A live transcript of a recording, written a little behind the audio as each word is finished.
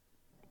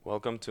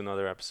Welcome to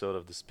another episode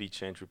of the Speed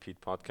Change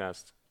Repeat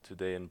podcast.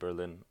 Today in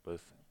Berlin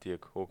with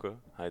Dirk Hoke.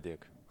 Hi,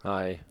 Dirk.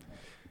 Hi,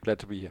 glad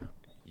to be here.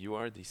 You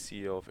are the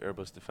CEO of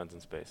Airbus Defence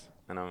and Space,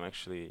 and I'm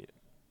actually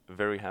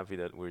very happy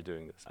that we're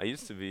doing this. I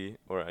used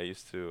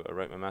to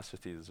write my master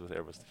thesis with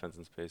Airbus Defence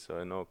and Space, so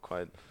I know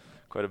quite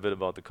a bit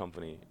about the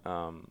company.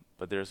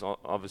 But there's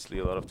obviously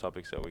a lot of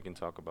topics that we can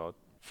talk about.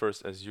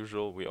 First, as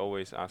usual, we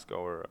always ask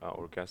our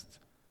guests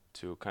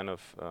to kind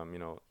of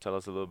tell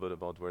us a little bit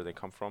about where they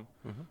come from,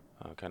 hmm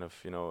kind of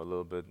a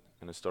little bit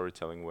in a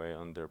storytelling way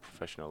on their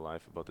professional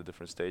life, about the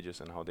different stages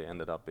and how they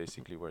ended up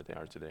basically where they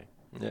are today.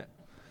 Yeah,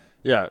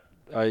 yeah.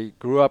 I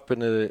grew up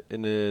in a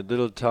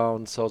little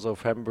town south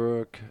of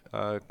Hamburg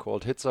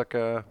called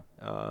Hitzacker.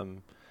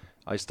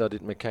 I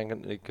studied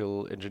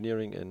mechanical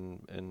engineering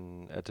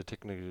in at the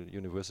Technical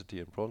University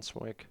in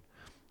Braunschweig.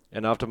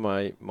 And after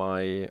my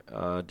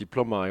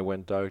diploma, I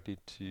went directly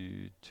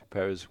to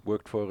Paris,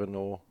 worked for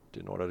Renault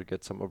in order to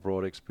get some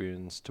abroad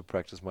experience to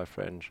practice my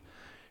French.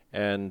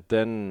 And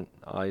then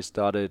I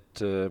started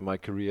my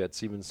career at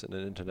Siemens in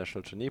an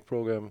international trainee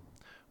program.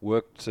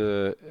 Worked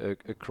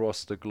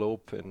across the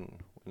globe and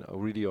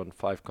really on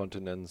 5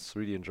 continents.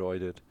 Really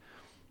enjoyed it.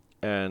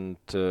 And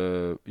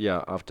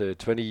yeah, after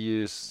 20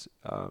 years,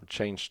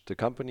 changed the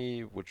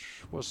company,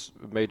 which was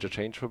a major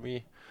change for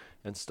me,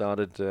 and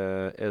started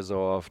as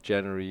of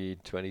January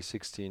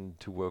 2016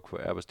 to work for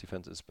Airbus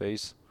Defence and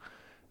Space.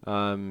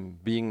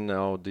 Being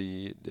now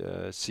the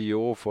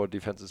CEO for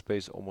Defence and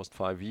Space almost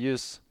 5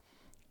 years,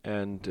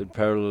 and in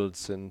parallel,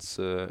 since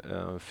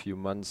a few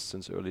months,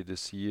 since early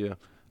this year,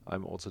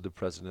 I'm also the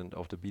president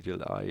of the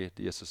BDLI,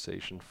 the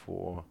Association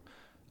for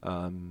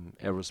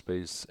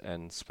Aerospace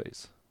and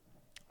Space.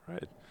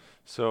 Right.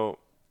 So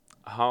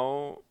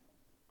how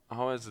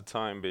how has the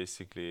time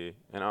basically,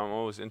 and I'm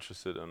always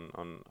interested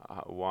on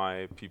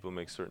why people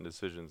make certain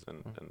decisions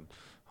and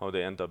how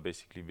they end up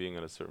basically being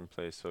at a certain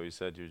place. So you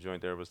said you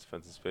joined Airbus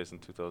Defence and Space in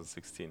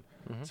 2016.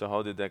 Mm-hmm. So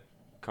how did that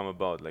come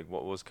about? Like,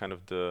 what was kind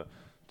of the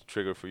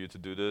trigger for you to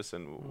do this,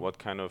 and what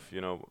kind of,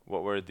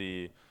 what were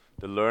the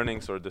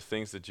learnings or the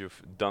things that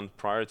you've done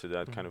prior to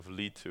that kind of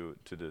lead to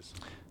this?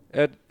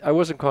 I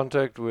was in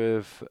contact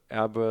with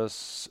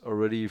Airbus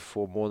already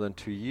for more than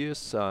 2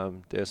 years.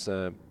 There's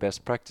a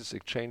best practice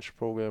exchange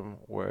program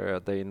where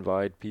they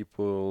invite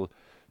people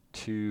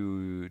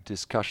to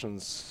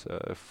discussions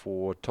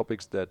for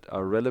topics that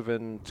are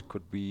relevant.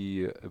 Could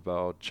be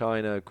about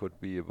China, could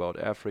be about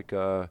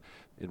Africa.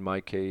 In my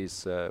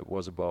case,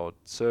 was about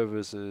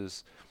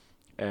services.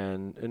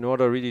 And in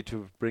order really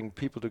to bring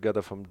people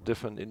together from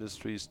different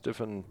industries,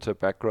 different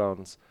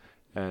backgrounds,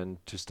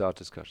 and to start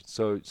discussions.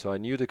 So I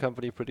knew the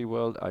company pretty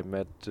well. I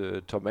met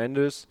Tom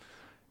Enders,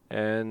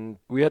 and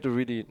we had a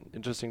really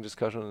interesting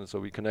discussion. And so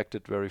we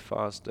connected very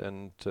fast.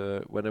 And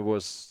when it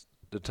was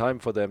the time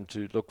for them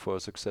to look for a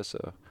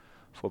successor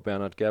for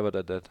Bernhard Gerbert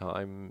at that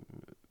time,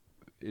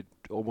 it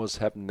almost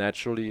happened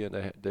naturally,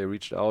 and they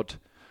reached out.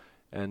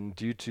 And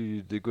due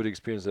to the good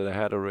experience that I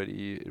had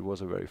already, it was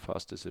a very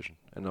fast decision.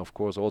 And of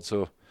course,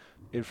 also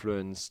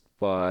influenced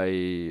by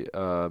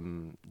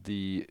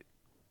the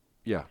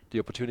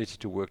opportunity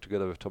to work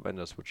together with Tom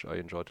Enders, which I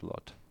enjoyed a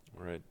lot.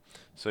 Right.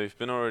 So you've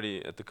been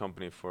already at the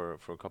company for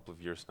a couple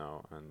of years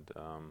now, and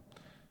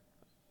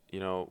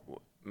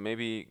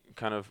maybe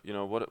kind of,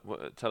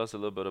 what tell us a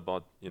little bit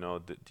about,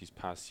 these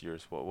past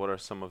years. What are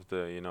some of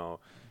the,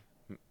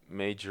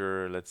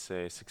 major, let's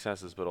say,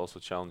 successes, but also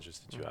challenges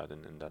that you had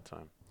in that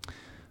time?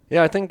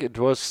 Yeah, I think it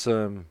was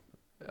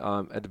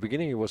at the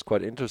beginning it was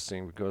quite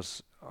interesting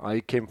because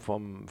I came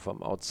from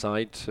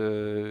outside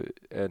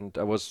and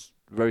I was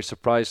very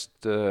surprised.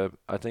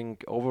 I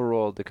think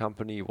overall the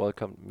company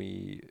welcomed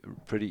me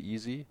pretty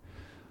easy.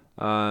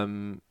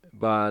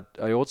 But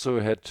I also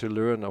had to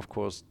learn, of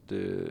course,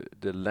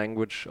 the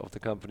language of the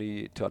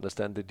company to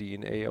understand the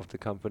DNA of the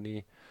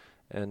company.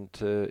 And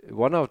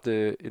one of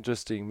the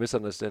interesting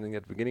misunderstanding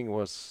at the beginning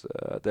was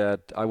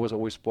that I was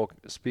always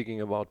speaking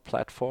about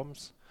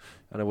platforms,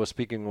 and I was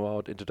speaking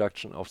about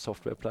introduction of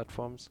software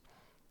platforms.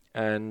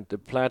 And the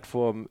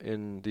platform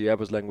in the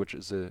Airbus language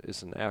is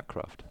an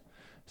aircraft.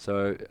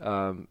 So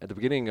at the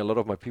beginning, a lot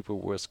of my people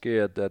were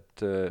scared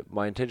that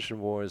my intention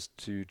was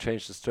to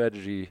change the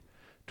strategy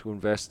to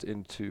invest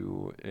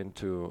into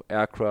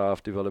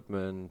aircraft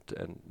development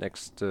and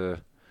next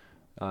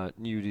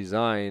new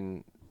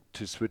design,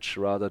 to switch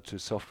rather to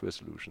software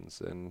solutions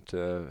and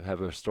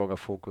have a stronger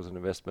focus and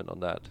investment on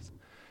that.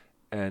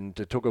 And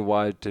it took a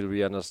while till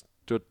we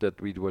understood that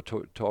we were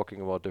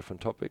talking about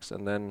different topics,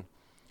 and then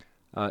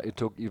it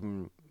took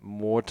even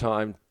more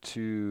time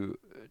to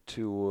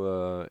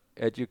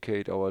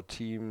educate our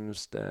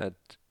teams that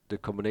the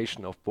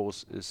combination of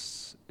both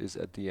is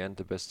at the end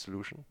the best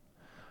solution.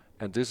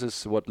 And this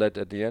is what led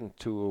at the end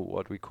to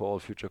what we call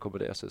Future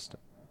Combat Air System.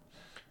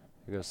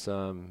 Because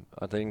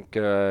I think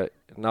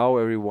now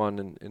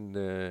everyone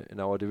in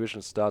our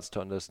division starts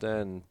to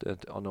understand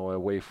that on our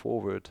way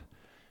forward,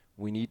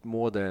 we need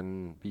more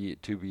than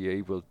to be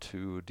able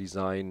to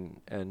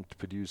design and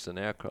produce an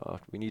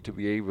aircraft. We need to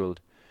be able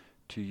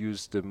to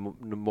use the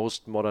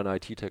most modern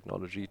IT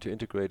technology to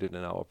integrate it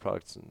in our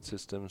products and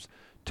systems,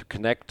 to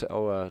connect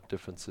our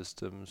different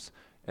systems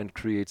and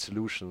create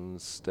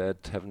solutions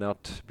that have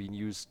not been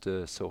used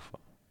so far.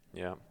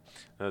 Yeah,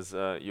 as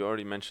you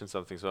already mentioned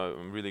something, so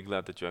I'm really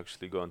glad that you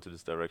actually go into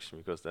this direction,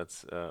 because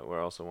that's where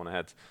I also want to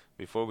head.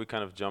 Before we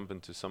kind of jump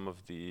into some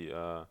of the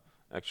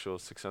actual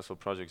successful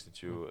projects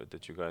that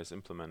you guys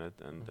implemented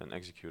and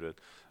executed,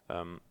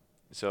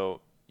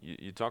 so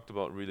you talked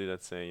about really,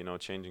 let's say,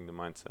 changing the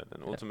mindset,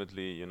 and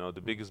ultimately,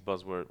 the biggest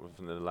buzzword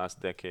within the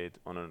last decade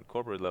on a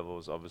corporate level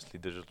is obviously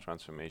digital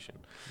transformation.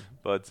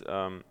 But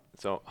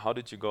so how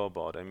did you go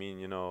about? I mean,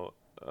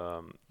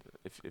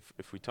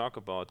 if we talk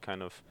about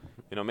kind of,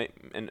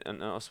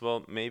 and as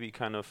well, maybe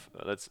kind of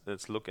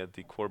let's look at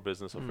the core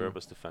business of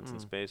Airbus Defence and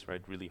Space,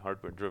 right? Really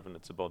hardware driven.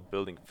 It's about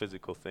building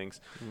physical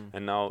things,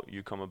 and now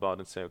you come about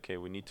and say, okay,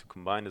 we need to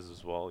combine this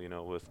as well,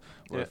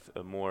 with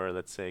more,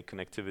 let's say,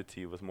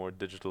 connectivity, with more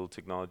digital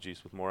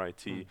technologies, with more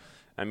IT.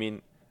 I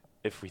mean,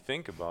 if we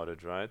think about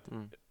it, right?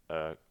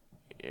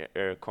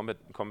 Air combat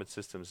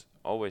systems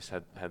always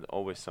had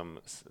always some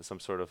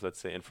sort of, let's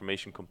say,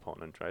 information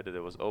component, right?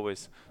 There was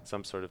always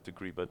some sort of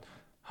degree. But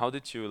how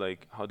did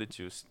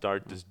you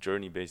start this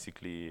journey,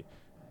 basically?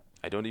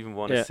 I don't even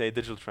want to say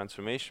digital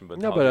transformation, but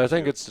no, but I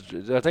think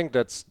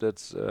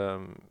that's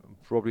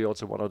probably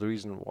also one of the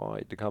reasons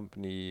why the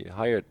company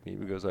hired me,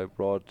 because I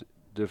brought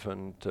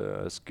different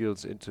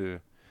skills into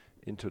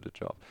the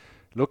job.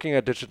 Looking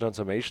at digital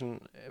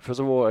transformation, first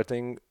of all, I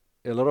think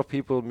a lot of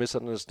people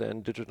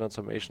misunderstand digital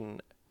transformation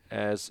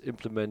as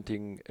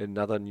implementing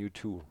another new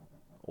tool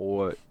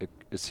or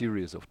a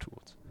series of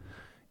tools.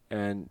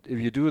 And if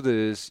you do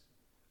this,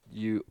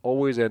 you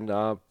always end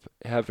up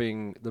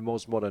having the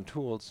most modern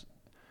tools.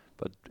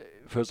 But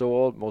first of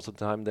all, most of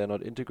the time they're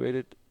not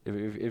integrated.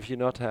 If you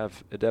not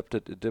have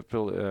adapted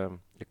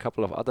a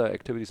couple of other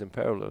activities in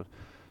parallel,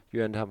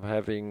 you end up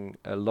having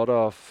a lot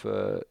of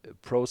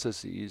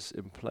processes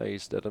in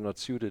place that are not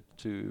suited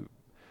to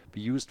be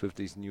used with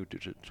these new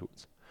digital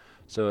tools.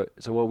 So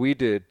what we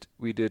did,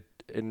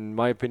 in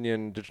my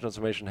opinion, digital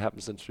transformation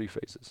happens in 3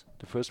 phases.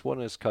 The first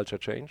one is culture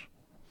change,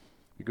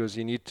 because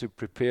you need to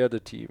prepare the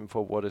team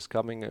for what is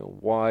coming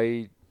and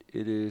why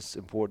it is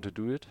important to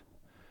do it,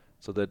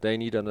 so that they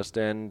need to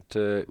understand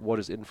what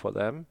is in for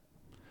them.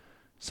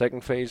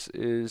 Second phase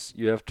is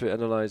you have to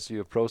analyze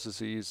your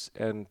processes,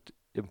 and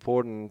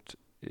important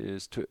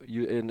is to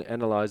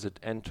analyze it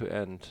end to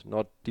end,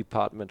 not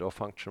department or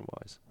function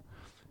wise,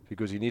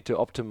 because you need to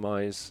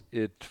optimize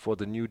it for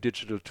the new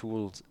digital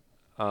tools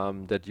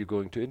that you're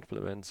going to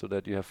implement, so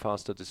that you have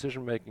faster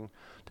decision making,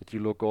 that you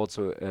look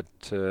also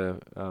at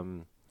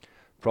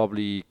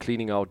probably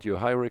cleaning out your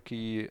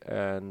hierarchy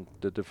and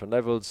the different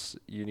levels.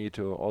 You need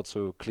to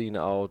also clean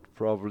out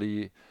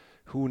probably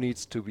who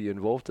needs to be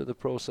involved in the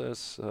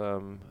process,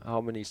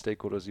 how many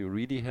stakeholders you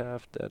really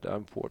have that are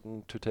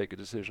important to take a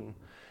decision.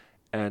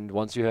 And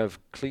once you have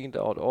cleaned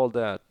out all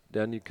that,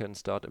 then you can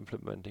start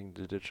implementing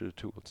the digital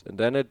tools. And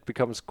then it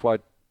becomes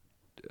quite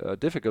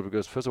difficult,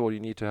 because first of all, you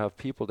need to have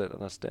people that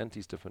understand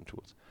these different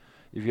tools.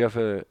 If you have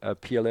a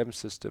PLM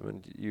system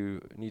and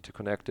you need to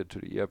connect it to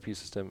the ERP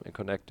system and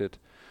connect it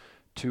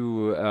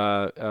to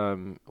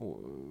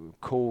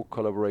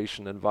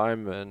co-collaboration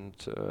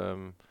environment,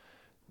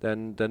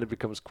 then it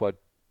becomes quite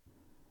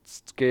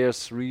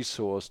scarce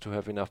resource to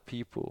have enough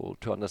people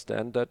to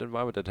understand that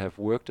environment, that have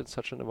worked in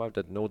such an environment,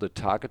 that know the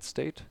target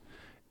state,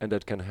 and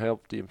that can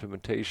help the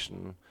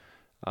implementation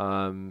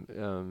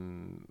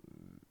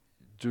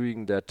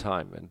during that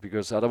time. And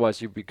because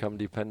otherwise you become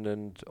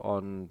dependent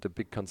on the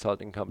big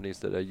consulting companies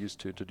that are used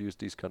to introduce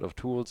these kind of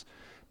tools,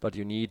 but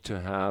you need to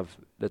have,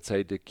 let's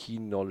say, the key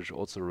knowledge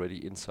also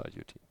already inside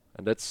your team.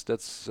 And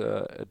that's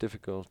a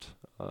difficult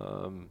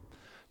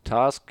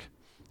task.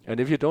 And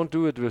if you don't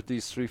do it with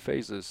these 3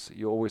 phases,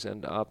 you always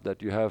end up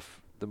that you have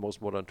the most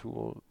modern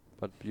tool,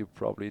 but you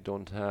probably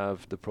don't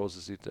have the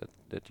processes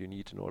that you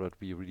need in order to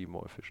be really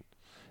more efficient.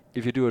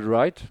 If you do it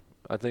right,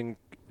 I think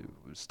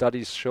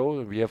studies show,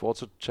 and we have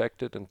also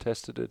checked it and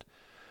tested it,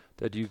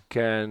 that you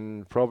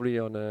can probably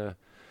on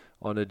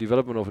a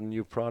development of a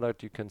new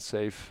product, you can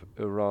save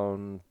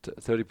around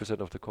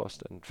 30% of the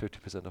cost and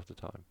 50% of the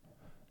time.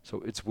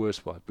 So it's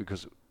worthwhile,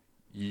 because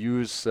you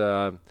use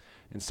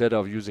instead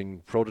of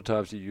using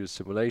prototypes, you use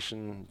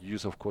simulation, you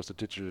use, of course, the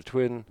digital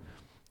twin,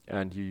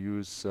 and you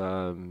use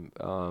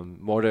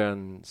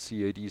modern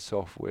CAD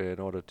software in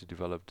order to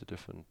develop the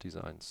different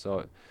designs.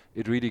 So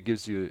it really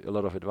gives you a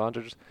lot of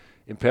advantages.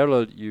 In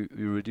parallel, you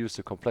reduce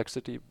the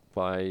complexity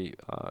by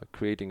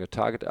creating a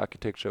target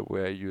architecture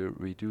where you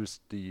reduce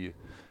the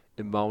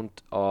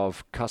amount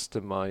of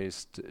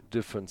customized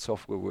different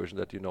software versions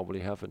that you normally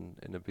have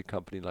in a big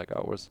company like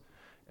ours,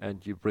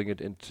 and you bring it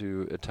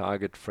into a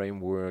target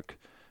framework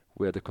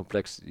where the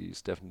complexity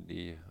is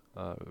definitely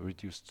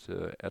reduced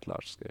at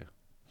large scale.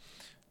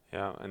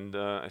 Yeah, and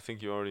I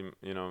think you already,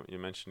 you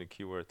mentioned a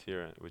keyword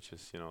here, which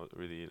is,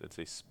 really, let's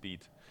say,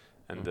 speed,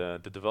 and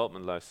the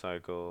development life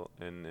cycle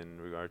in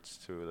regards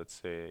to, let's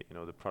say,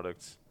 the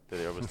products that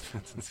Airbus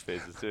Defence and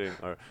Space is doing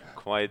are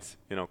quite,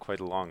 quite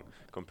long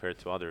compared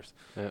to others.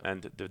 Yeah.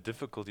 And the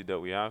difficulty that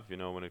we have,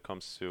 when it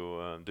comes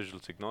to digital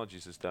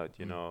technologies is that,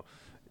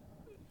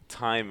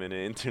 time in the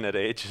internet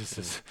age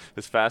is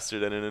faster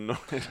than in a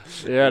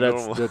Yeah, in that's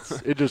normal.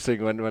 that's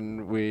interesting.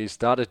 When we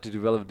started to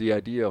develop the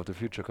idea of the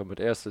future combat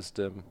air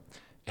system,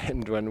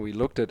 and when we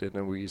looked at it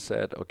and we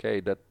said, okay,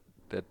 that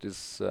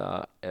is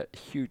a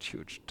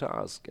huge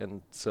task,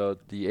 and so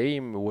the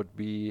aim would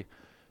be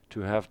to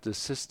have the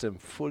system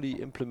fully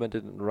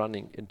implemented and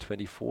running in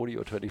 2040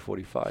 or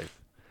 2045.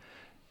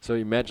 So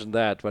imagine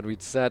that. When we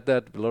said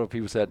that, a lot of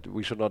people said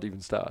we should not even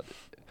start.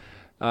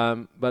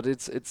 But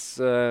it's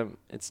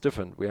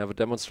different. We have a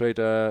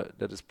demonstrator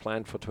that is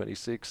planned for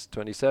 26,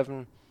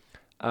 27.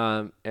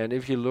 And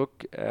if you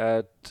look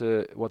at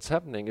what's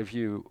happening, if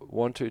you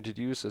want to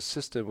introduce a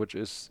system which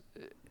is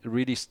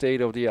really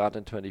state of the art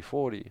in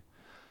 2040,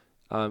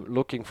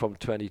 looking from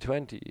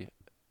 2020,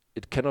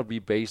 it cannot be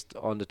based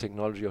on the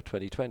technology of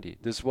 2020.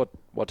 This is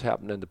what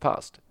happened in the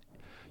past.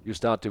 You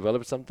start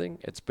develop something,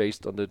 it's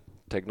based on the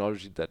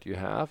technology that you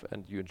have,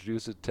 and you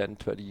introduce it 10,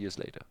 20 years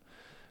later.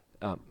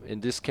 In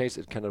this case,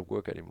 it cannot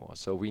work anymore.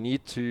 So we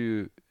need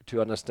to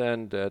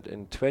understand that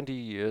in 20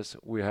 years,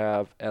 we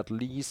have at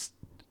least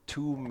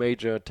two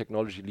major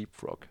technology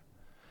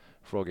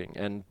leapfrogging.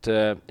 And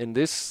in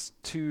this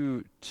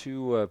two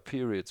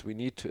periods, we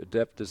need to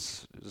adapt the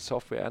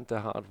software and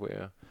the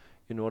hardware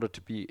in order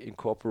to be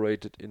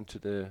incorporated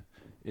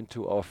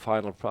into our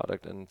final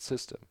product and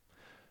system.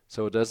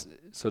 So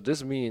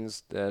this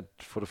means that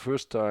for the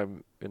first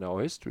time in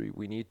our history,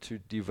 we need to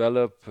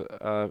develop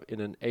in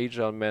an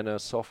agile manner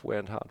software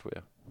and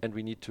hardware, and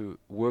we need to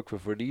work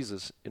with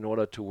releases in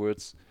order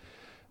towards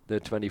the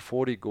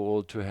 2040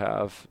 goal to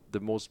have the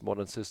most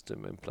modern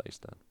system in place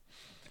then.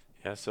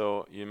 Yeah,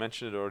 so you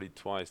mentioned it already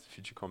twice, the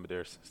Future Combat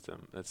Air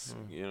System. Let's,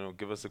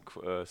 give us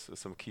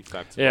some key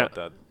facts about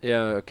that.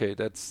 Yeah, okay.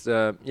 That's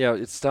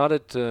it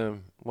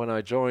started when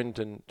I joined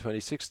in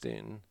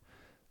 2016.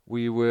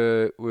 We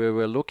were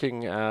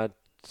looking at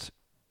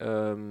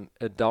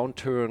a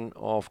downturn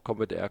of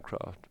combat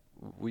aircraft.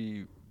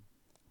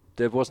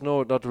 There was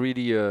not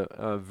really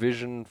a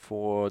vision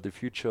for the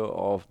future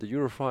of the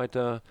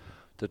Eurofighter.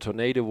 The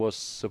Tornado was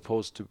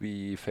supposed to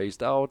be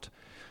phased out.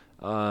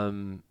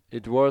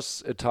 It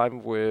was a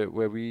time where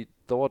we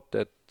thought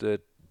that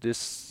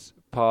this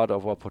part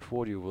of our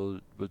portfolio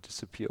will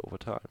disappear over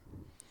time.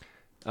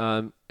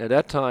 At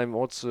that time,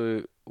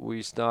 also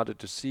we started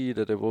to see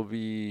that there will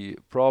be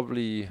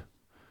probably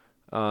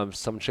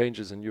some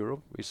changes in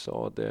Europe. We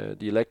saw the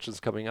elections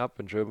coming up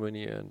in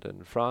Germany and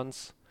in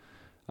France.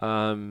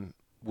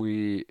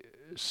 We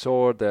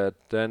saw that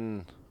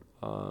then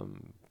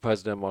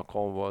President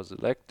Macron was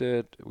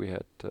elected. We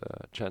had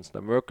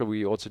Chancellor Merkel.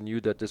 We also knew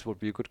that this would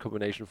be a good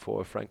combination for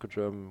a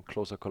Franco-German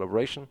closer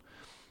collaboration.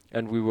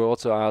 And we were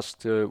also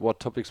asked what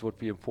topics would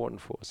be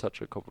important for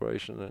such a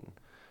cooperation.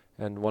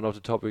 And one of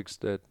the topics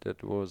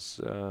that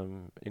was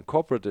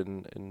incorporated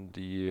in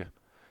the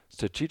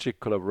strategic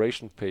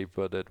collaboration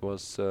paper that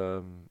was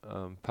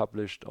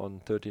published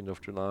on 13th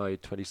of July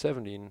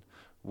 2017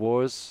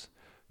 was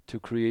to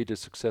create a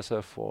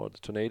successor for the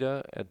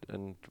Tornado,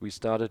 and we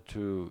started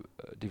to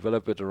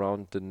develop it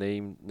around the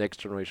name Next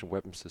Generation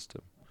Weapon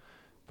System.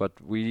 But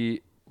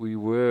we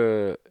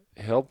were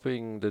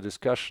helping the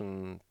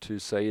discussion to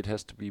say it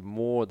has to be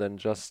more than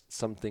just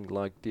something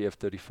like the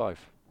F-35,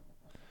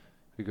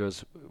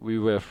 because we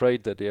were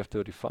afraid that the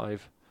F-35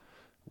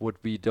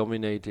 would be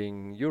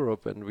dominating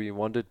Europe, and we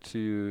wanted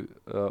to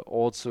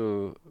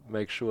also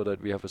make sure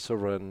that we have a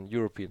sovereign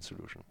European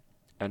solution.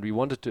 And we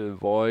wanted to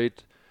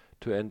avoid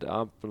to end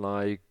up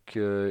like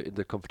in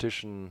the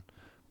competition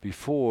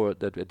before,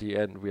 that at the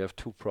end we have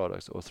two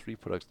products or three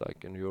products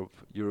like in Europe,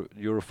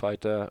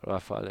 Eurofighter,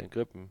 Rafale and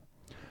Gripen.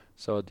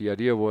 So the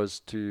idea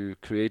was to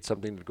create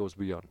something that goes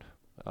beyond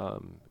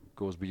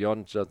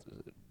just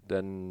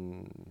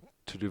then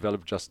to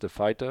develop just the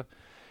fighter.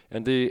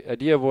 And the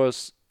idea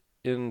was,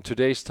 in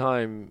today's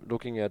time,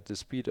 looking at the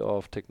speed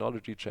of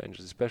technology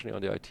changes, especially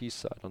on the IT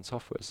side, on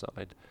software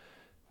side,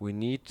 we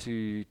need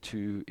to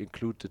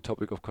include the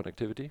topic of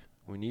connectivity.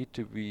 We need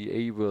to be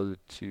able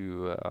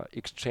to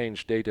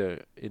exchange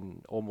data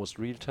in almost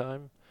real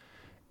time,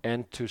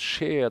 and to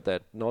share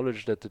that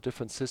knowledge that the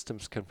different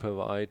systems can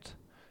provide,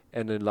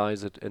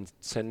 analyze it, and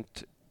send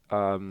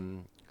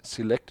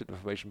selected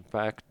information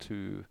back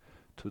to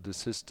the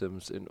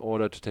systems in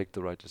order to take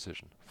the right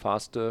decision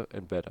faster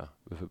and better,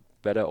 with a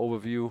better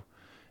overview,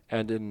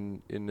 and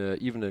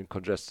even in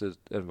congested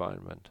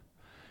environment.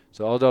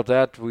 So out of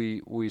that,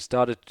 we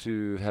started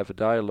to have a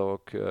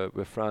dialogue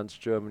with France,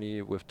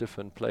 Germany, with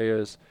different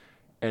players,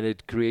 and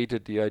it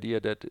created the idea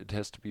that it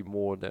has to be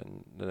more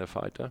than a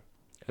fighter.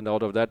 And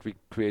out of that, we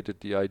created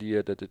the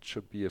idea that it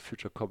should be a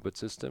future combat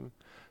system.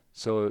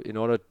 So in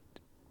order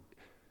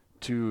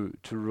to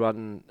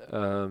run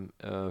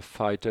a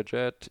fighter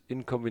jet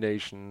in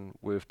combination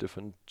with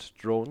different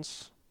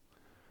drones,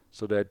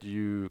 so that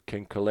you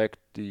can collect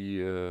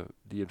the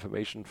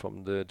information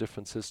from the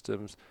different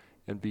systems,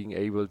 and being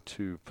able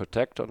to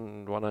protect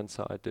on one hand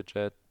side the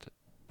jet,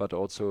 but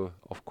also,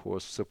 of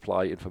course,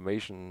 supply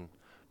information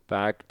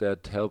back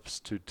that helps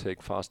to take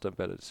faster and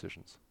better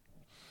decisions.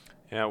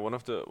 Yeah, one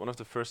of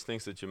the first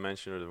things that you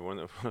mentioned, or one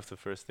of the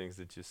first things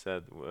that you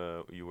said,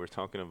 you were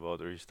talking about,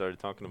 or you started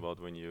talking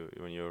about when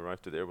you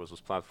arrived at Airbus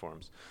was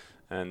platforms,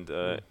 and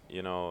the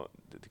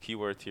key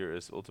word here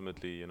is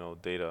ultimately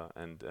data,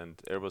 and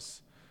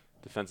Airbus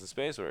Defense and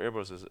Space, or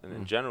Airbus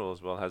in general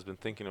as well, has been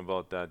thinking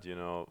about that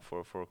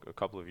for a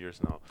couple of years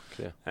now.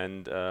 Clear.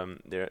 And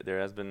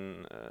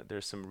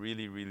there's some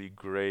really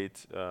great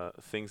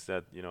things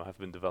that have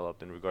been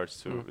developed in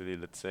regards to really,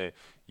 let's say,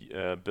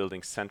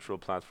 building central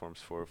platforms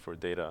for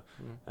data,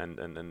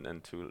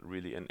 and to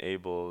really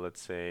enable,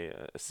 let's say,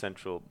 a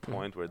central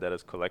point where that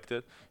is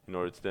collected in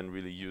order to then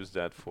really use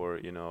that for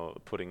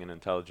putting an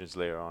intelligence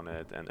layer on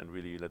it, and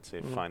really, let's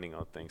say, finding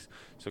out things.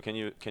 So can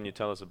you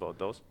tell us about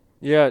those?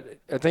 Yeah,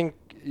 I think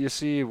you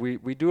see,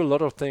 we do a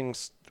lot of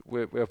things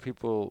where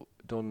people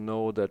don't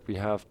know that we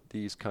have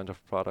these kind of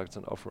products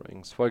and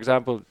offerings. For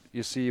example,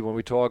 you see, when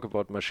we talk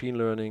about machine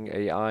learning,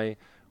 AI,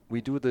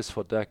 we do this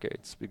for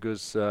decades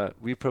because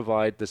we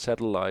provide the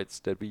satellites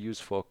that we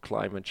use for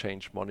climate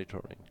change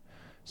monitoring.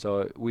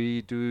 So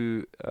we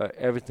do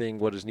everything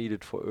what is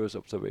needed for Earth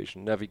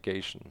observation,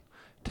 navigation,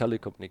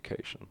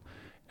 telecommunication.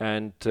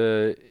 And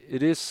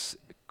it is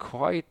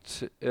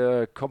quite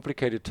a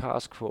complicated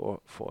task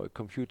for a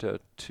computer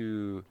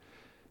to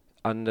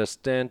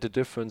understand the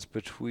difference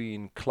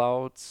between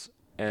clouds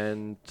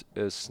and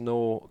a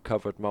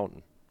snow-covered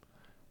mountain.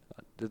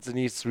 It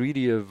needs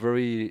really a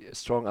very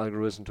strong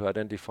algorithm to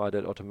identify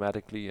that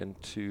automatically and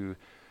to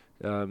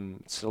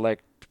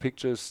select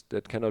pictures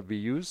that cannot be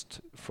used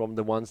from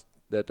the ones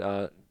that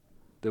are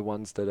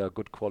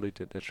good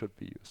quality that should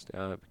be used.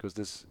 Because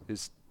this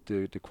is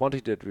the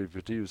quantity that we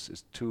produce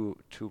is too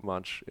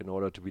much in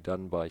order to be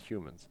done by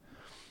humans.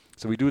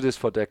 So we do this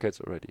for decades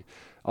already.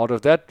 Out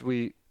of that,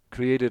 we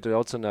created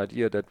also an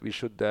idea that we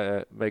should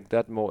make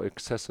that more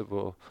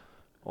accessible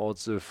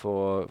also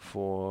for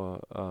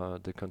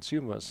the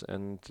consumers.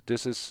 And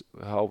this is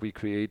how we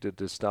created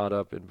the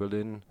startup in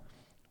Berlin,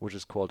 which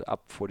is called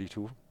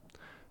UP42.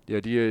 The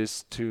idea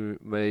is to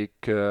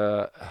make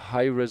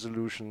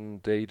high-resolution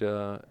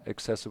data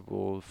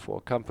accessible for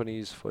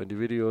companies, for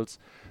individuals,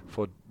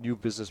 for new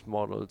business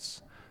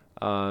models,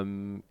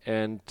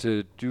 and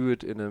to do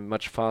it in a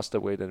much faster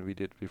way than we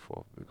did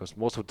before. Because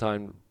most of the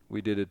time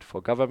we did it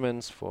for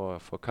governments, for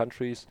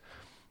countries,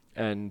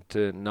 and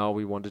now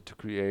we wanted to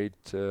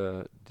create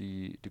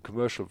the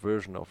commercial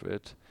version of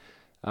it.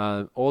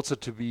 Also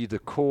to be the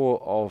core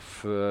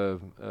of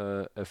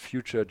a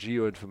future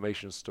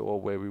geoinformation store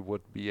where we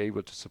would be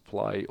able to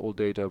supply all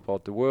data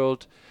about the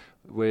world,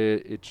 where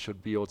it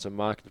should be also a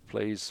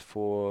marketplace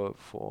for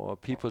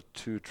people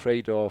to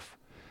trade off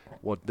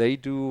what they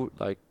do.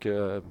 Like,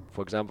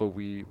 for example,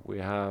 we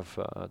have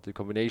the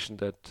combination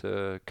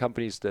that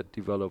companies that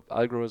develop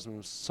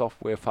algorithms,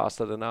 software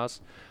faster than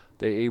us,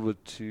 they're able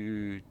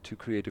to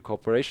create a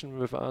cooperation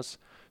with us.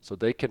 So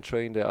they can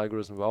train their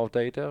algorithm with our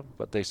data,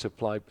 but they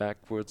supply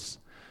backwards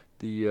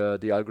the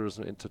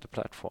algorithm into the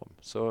platform.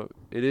 So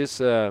it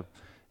is a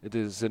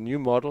new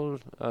model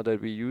that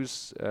we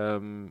use,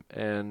 and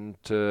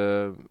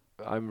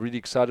I'm really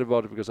excited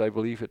about it because I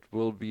believe it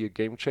will be a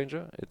game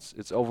changer.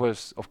 It's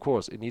always, of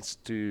course, it needs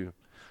to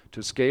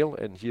scale,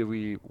 and here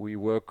we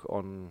work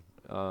on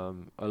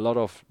a lot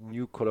of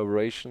new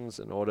collaborations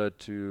in order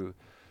to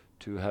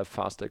have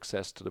fast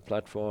access to the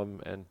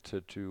platform and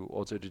to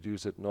also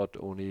introduce it not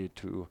only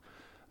to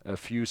a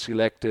few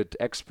selected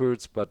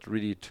experts, but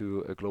really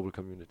to a global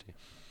community.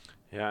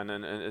 Yeah,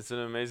 and it's an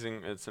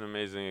amazing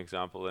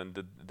example, and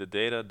the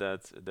data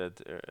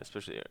that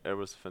especially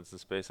Airbus Defence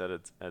and Space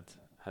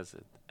has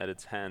at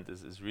its hand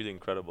is really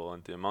incredible,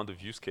 and the amount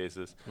of use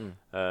cases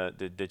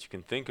that you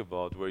can think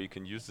about where you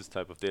can use this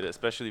type of data,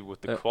 especially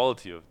with the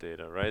quality of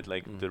data, right?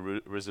 Like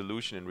the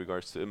resolution in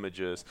regards to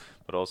images,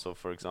 but also,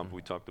 for example,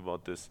 we talked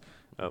about this.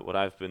 What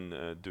I've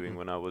been doing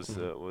when I was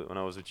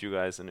with you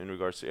guys, and in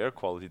regards to air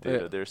quality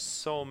data, there's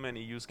so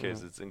many use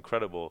cases. It's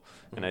incredible,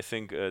 and I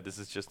think this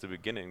is just the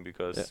beginning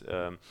because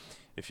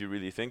if you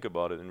really think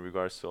about it, in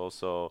regards to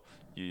also,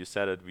 you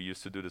said it, we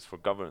used to do this for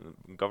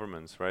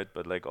governments, right?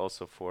 But like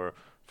also for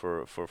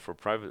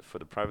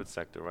the private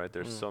sector, right?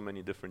 There's so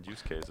many different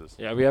use cases.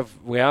 Yeah,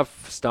 we have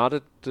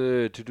started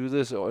to do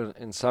this, or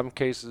in some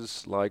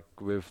cases, like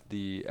with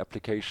the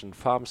application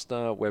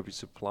FarmStar, where we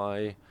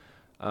supply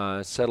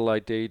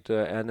satellite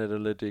data and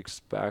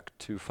analytics back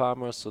to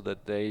farmers so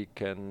that they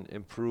can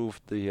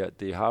improve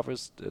the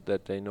harvest,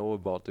 that they know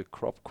about the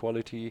crop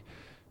quality.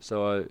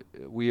 So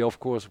we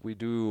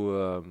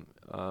do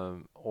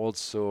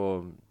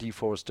also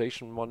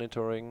deforestation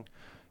monitoring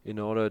in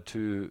order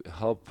to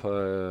help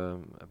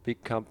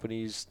big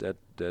companies that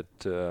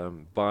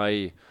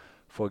buy,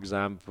 for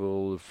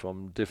example,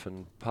 from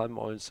different palm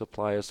oil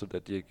suppliers, so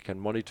that you can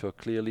monitor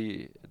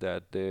clearly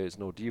that there is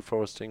no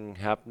deforesting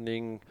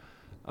happening.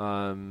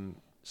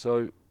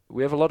 So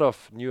we have a lot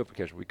of new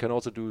applications. We can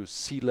also do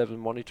sea level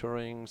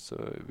monitoring. So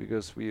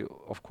because we,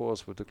 of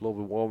course, with the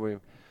global warming,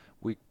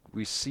 we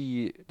we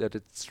see that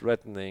it's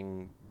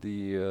threatening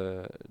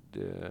the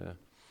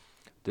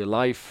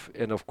life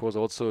and of course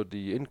also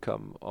the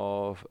income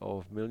of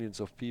millions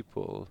of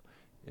people,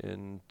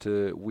 and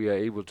we are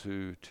able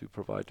to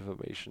provide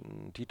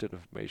information, detailed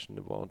information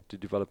about the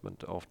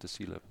development of the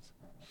sea levels.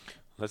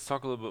 Let's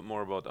talk a little bit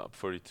more about UP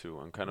 42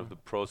 and kind of the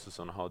process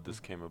on how this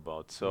came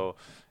about. So,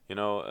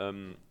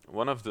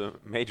 one of the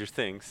major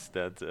things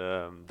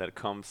that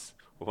comes,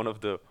 one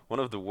of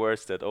the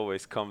words that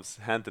always comes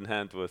hand in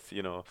hand with,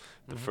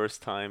 the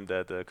first time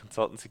that a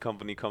consultancy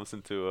company comes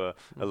into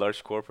a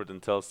large corporate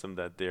and tells them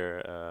that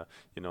their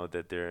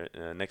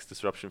next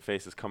disruption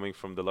phase is coming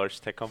from the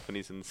large tech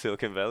companies in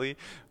Silicon Valley,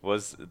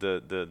 was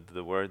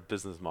the word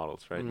business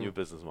models, right? New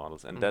business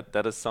models, and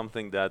that is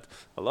something that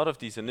a lot of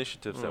these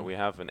initiatives that we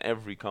have in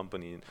every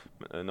company,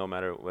 no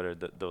matter whether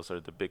those are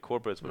the big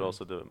corporates, but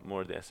also the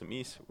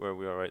SMEs where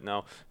we are right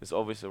now, is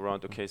always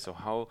around. Okay, so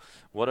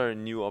what are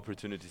new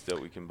opportunities that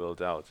we can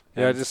build out?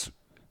 Yeah, this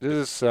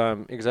is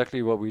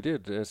exactly what we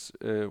did.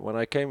 When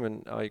I came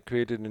in, I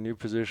created a new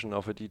position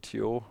of a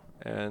DTO,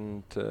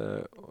 and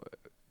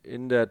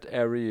in that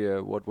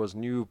area, what was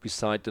new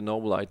beside the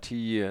normal IT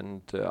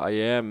and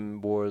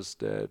IAM was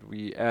that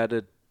we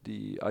added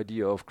the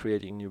idea of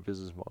creating new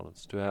business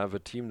models, to have a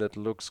team that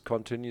looks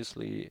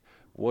continuously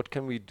what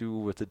can we do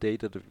with the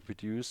data that we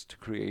produce to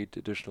create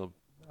additional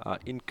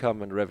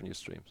income and revenue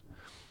streams.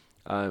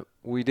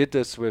 We did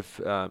this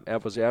with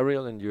Airbus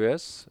Aerial in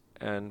US,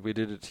 and we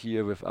did it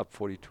here with UP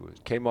 42.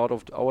 It came out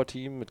of our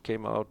team. It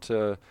came out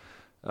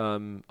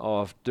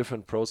of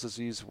different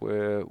processes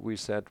where we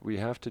said we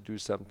have to do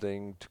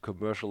something to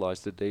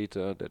commercialize the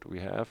data that we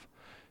have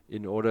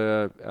in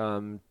order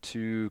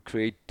to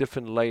create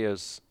different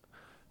layers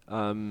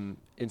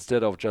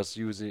instead of just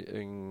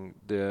using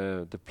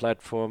the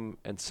platform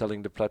and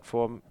selling the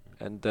platform,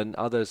 and then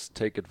others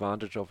take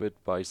advantage of it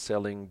by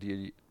selling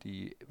the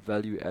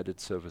value-added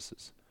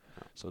services.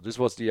 So this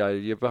was the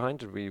idea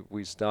behind it.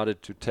 We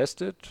started to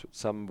test it.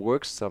 Some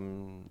works,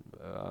 some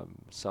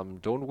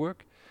don't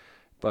work,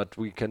 but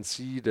we can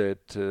see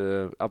that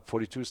UP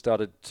 42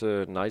 started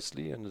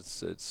nicely, and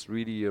it's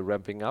really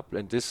ramping up.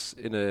 And this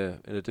in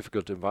a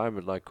difficult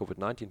environment like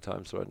COVID-19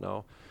 times right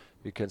now,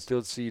 we can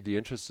still see the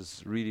interest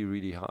is really,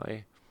 really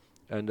high.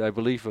 And I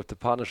believe with the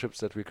partnerships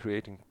that we're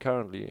creating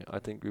currently, I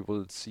think we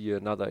will see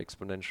another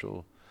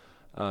exponential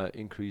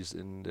increase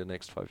in the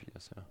next 5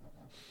 years. Yeah.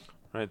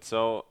 Right.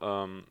 So,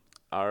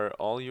 are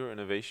all your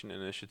innovation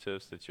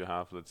initiatives that you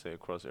have, let's say,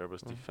 across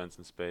Airbus Defence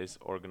and Space,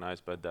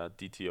 organized by that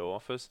DTO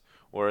office,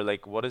 or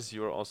like, what is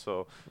your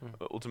also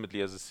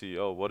ultimately as a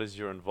CEO, what is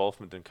your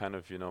involvement in kind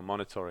of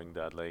monitoring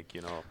that, like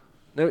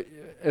Now,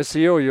 as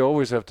CEO, you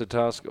always have the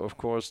task, of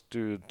course,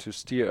 to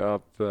steer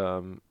up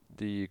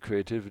the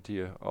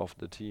creativity of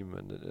the team,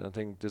 and I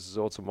think this is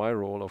also my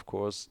role, of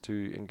course,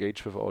 to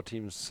engage with our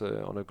teams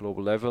on a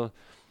global level.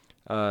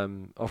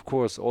 Of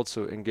course,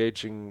 also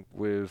engaging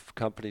with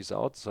companies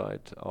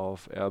outside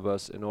of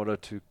Airbus in order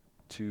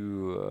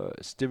to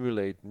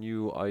stimulate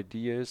new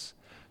ideas,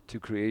 to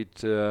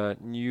create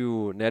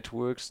new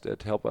networks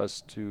that help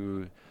us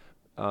to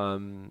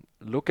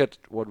look at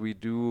what we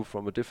do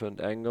from a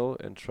different angle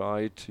and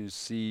try to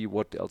see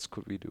what else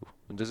could we do.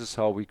 And this is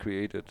how we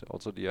created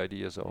also the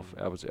ideas of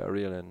Airbus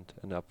Aerial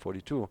and UP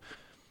 42.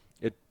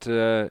 It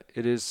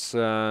is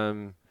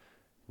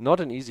not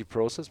an easy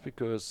process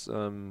because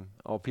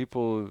our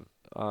people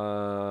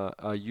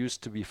are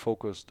used to be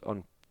focused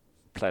on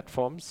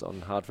platforms,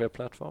 on hardware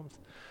platforms,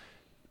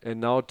 and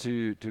now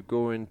to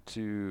go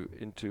into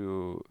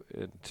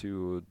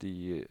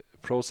the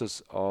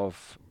process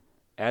of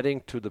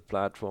adding to the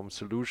platform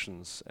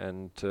solutions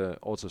and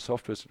also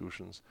software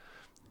solutions,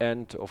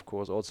 and of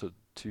course also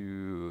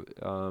to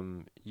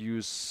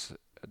use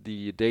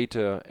the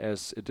data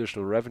as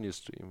additional revenue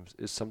streams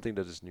is something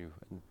that is new.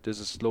 And this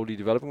is slowly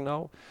developing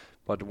now,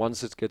 but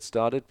once it gets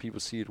started, people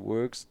see it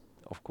works.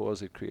 Of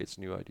course, it creates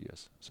new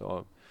ideas.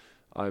 So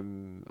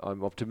I'm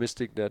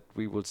optimistic that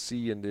we will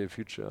see in the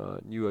future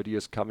new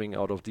ideas coming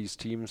out of these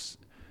teams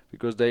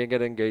because they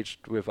get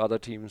engaged with other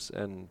teams,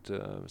 and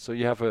so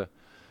you have a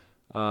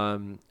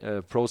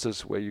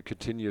process where you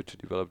continue to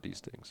develop these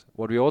things.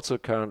 What we're also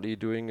currently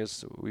doing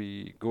is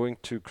we going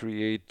to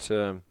create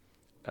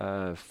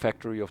a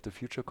factory of the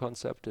future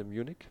concept in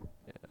Munich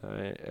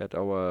at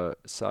our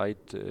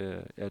site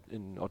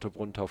in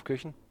Ottobrunn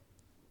Taufkirchen.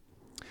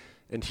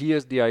 And here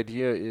the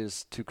idea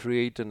is to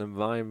create an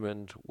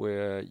environment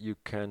where you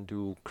can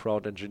do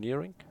crowd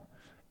engineering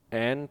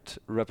and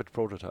rapid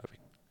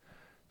prototyping.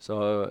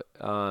 So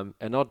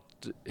and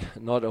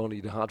not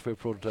only the hardware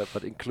prototype,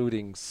 but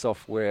including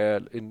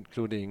software,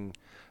 including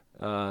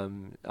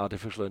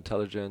artificial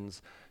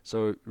intelligence.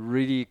 So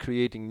really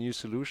creating new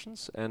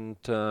solutions, and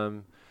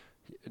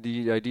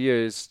the idea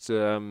is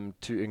to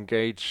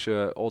engage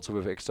also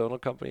with external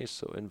companies.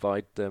 So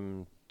invite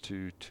them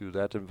to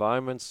that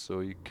environment. So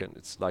you can,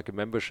 it's like a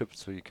membership.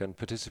 So you can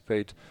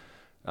participate,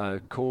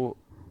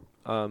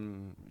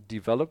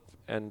 develop,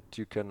 and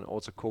you can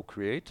also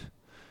co-create.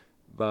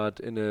 but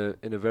in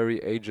a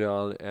very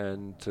agile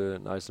and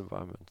nice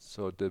environment.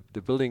 So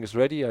the building is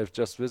ready. I've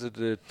just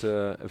visited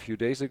a few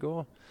days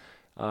ago.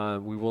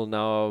 We will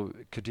now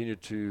continue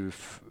to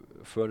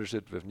furnish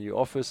it with new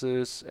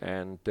offices,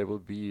 and there will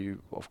be,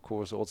 of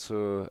course,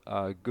 also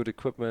good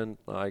equipment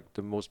like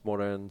the most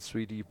modern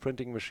 3D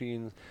printing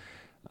machines.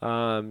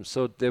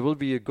 So there will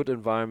be a good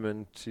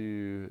environment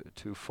to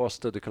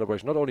foster the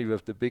collaboration, not only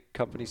with the big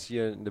companies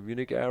here in the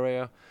Munich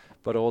area,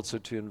 but also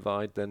to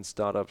invite then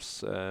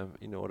startups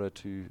in order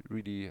to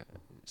really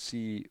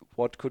see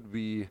what could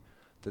be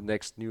the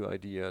next new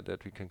idea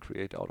that we can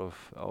create out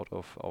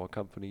of our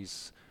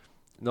companies,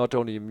 not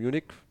only in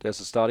Munich, there's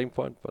a starting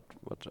point,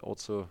 but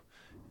also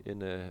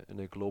in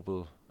a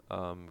global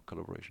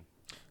collaboration.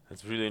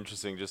 It's really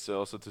interesting just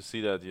also to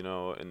see that,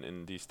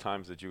 in these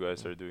times that you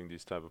guys are doing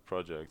these type of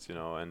projects,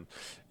 and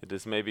it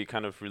is maybe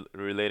kind of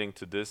relating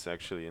to this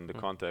actually in the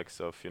context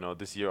of,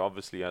 this year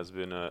obviously has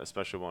been a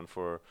special one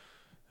for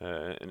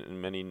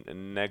in many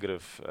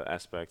negative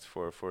aspects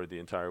for the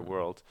entire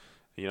world.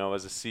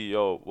 As a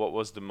CEO, what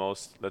was the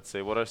most, let's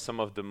say, what are some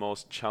of the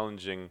most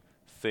challenging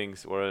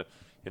things, or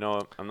I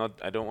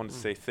don't want to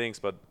say things,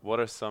 but what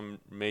are some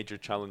major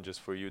challenges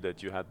for you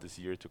that you had this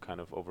year to kind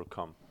of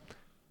overcome?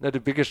 Now, the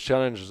biggest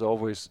challenge is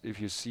always if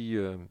you see,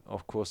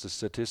 of course, the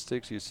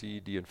statistics, you see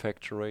the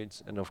infection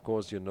rates, and of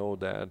course, you know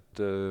that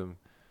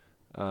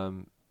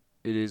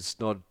it is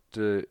not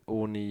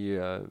only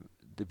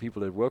the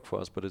people that work for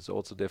us, but it's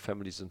also their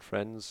families and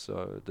friends.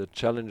 The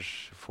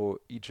challenge for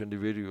each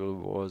individual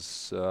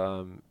was,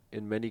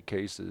 in many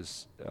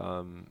cases,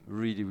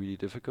 really, really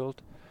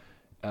difficult.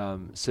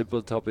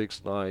 Simple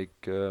topics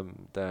like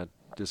that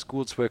the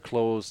schools were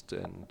closed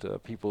and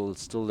people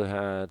still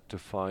had to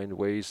find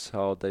ways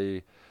how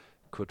they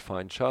could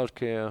find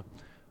childcare,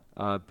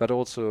 but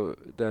also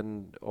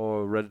then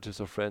our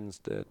relatives or friends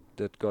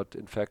that got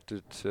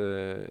infected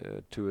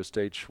to a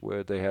stage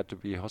where they had to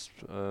be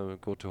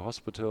go to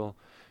hospital.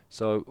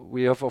 So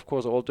we have, of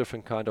course, all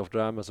different kind of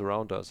dramas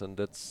around us, and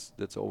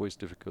that's always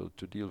difficult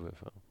to deal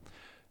with.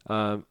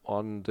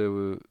 On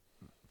the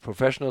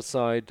professional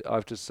side, I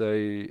have to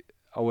say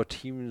our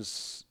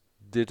teams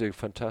did a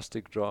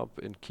fantastic job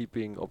in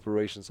keeping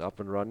operations up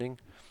and running.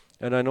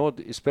 And I know,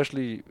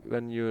 especially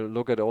when you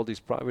look at all these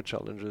private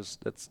challenges,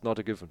 that's not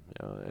a given.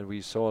 And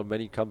we saw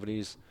many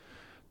companies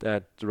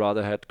that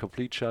rather had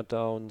complete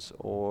shutdowns,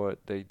 or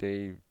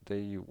they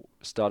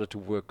started to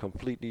work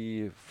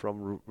completely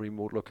from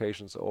remote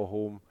locations or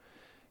home.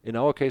 In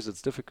our case,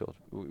 it's difficult.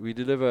 We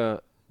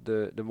deliver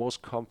the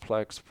most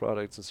complex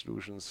products and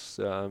solutions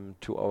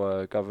to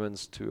our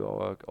governments, to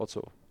our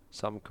also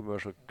some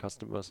commercial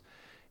customers,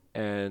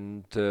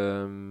 and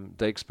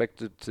they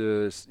expected,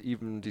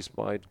 even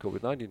despite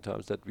COVID-19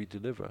 times, that we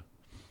deliver,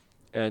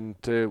 and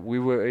we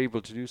were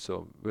able to do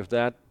so. With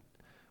that,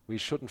 we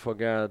shouldn't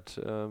forget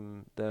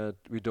that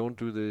we don't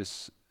do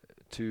this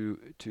to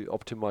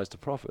optimize the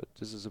profit.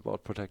 This is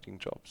about protecting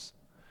jobs,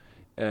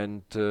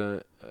 and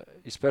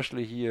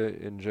especially here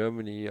in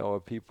Germany, our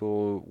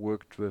people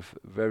worked with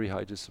very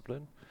high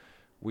discipline.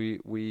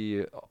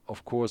 We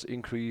of course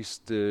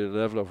increased the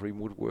level of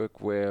remote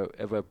work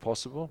wherever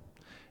possible,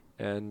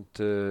 and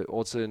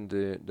also in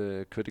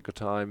the critical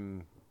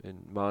time in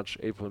March,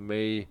 April,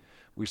 May,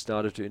 we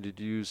started to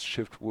introduce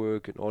shift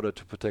work in order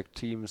to protect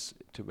teams,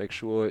 to make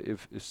sure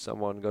if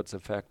someone gets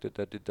infected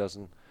that it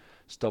doesn't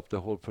stop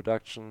the whole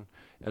production.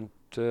 And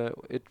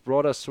it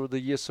brought us through the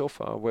year so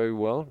far very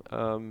well.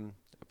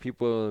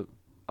 People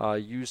are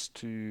used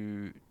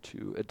to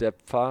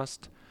adapt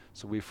fast.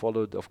 So we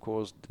followed, of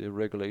course, the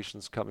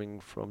regulations coming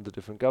from the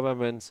different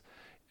governments.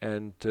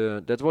 And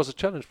that was a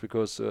challenge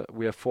because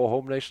we have 4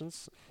 home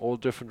nations, all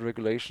different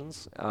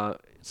regulations,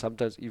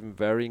 sometimes even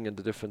varying in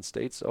the different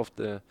states of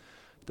the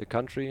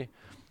country.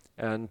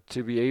 And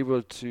to be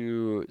able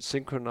to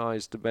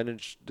synchronize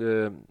manage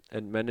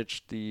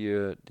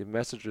the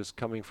messages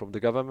coming from the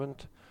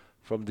government,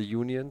 from the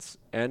unions,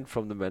 and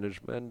from the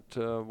management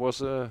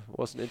was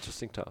an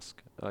interesting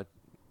task. I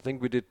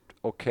think we did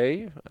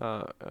okay,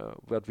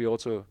 but we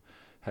also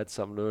had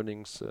some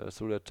learnings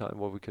through that time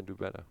what we can do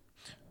better.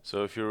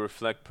 So if you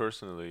reflect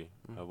personally,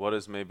 what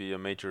is maybe a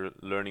major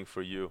learning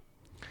for you?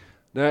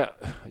 Now,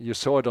 you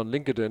saw it on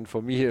LinkedIn.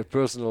 For me, a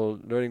personal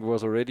learning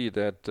was already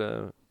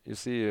that you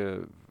see,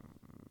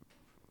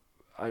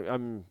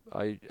 I'm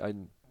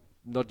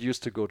not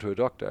used to go to a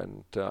doctor,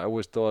 and I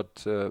always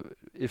thought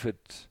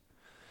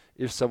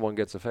if someone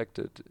gets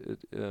affected,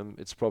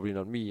 it's probably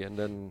not me. And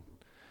then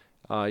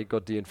I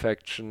got the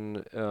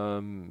infection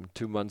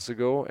 2 months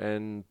ago,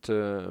 and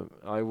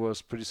I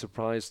was pretty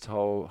surprised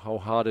how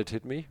hard it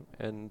hit me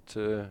and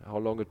how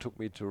long it took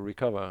me to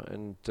recover.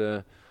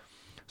 And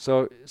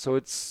so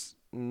it's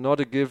not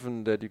a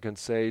given that you can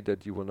say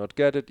that you will not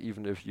get it,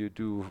 even if you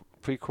do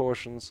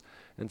precautions.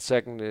 And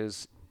second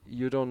is,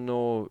 you don't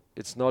know,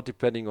 it's not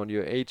depending on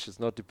your age, it's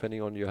not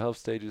depending on your health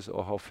status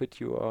or how fit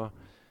you are,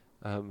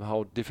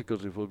 how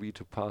difficult it will be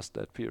to pass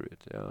that period.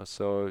 Yeah.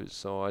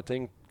 So I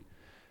think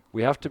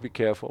we have to be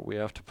careful. We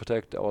have to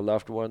protect our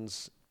loved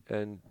ones,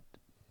 and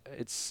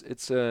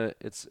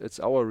it's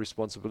our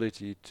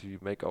responsibility to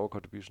make our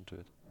contribution to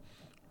it.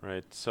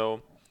 Right.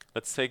 So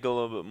let's take a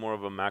little bit more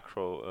of a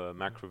macro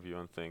view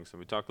on things. And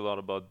we talked a lot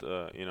about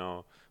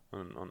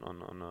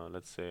on a,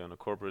 let's say on a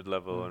corporate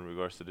level in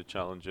regards to the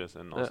challenges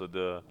and also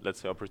the,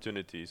 let's say,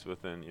 opportunities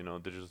within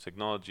digital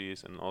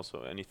technologies and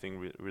also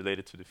anything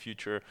related to the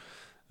future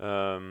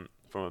from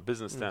a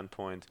business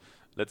standpoint.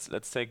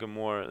 Let's take a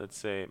more, let's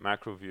say,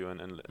 macro view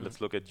and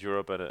let's look at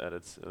Europe at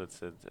its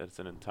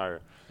an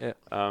entire.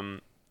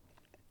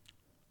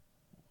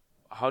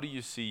 How do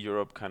you see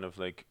Europe kind of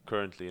like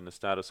currently in the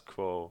status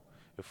quo?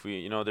 If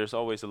we, there's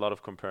always a lot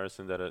of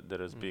comparison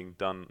that is being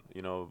done,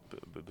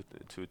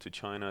 to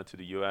China, to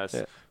the US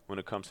when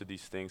it comes to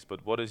these things.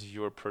 But what is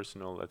your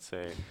personal, let's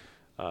say,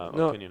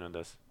 opinion on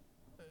this?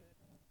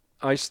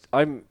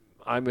 I'm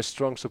a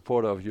strong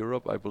supporter of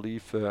Europe. I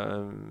believe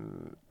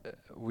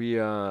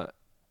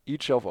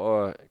each of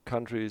our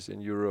countries in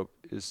Europe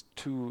is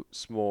too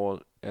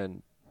small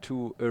and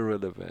too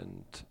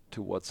irrelevant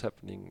to what's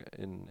happening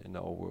in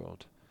our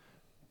world.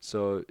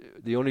 So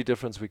the only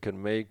difference we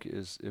can make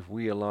is if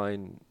we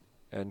align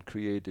and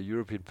create a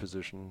European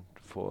position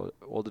for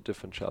all the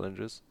different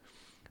challenges,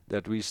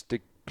 that we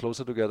stick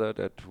closer together,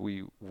 that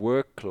we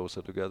work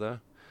closer together,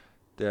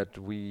 that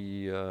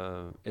we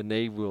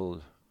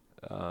enable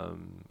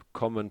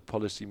common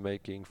policy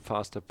making,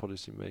 faster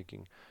policy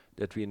making,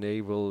 that we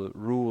enable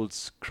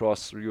rules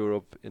across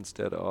Europe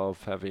instead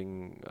of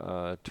having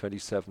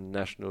 27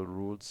 national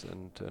rules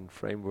and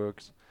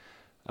frameworks.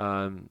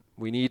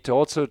 We need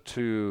also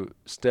to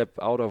step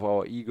out of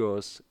our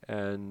egos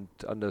and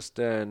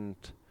understand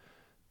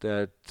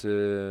that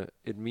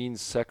it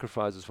means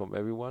sacrifices from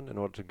everyone in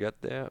order to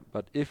get there.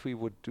 But if we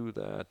would do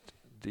that,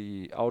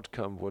 the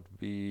outcome would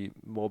be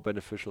more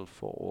beneficial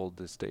for all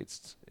the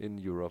states in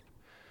Europe.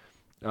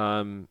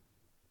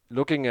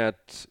 Looking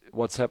at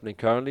what's happening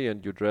currently,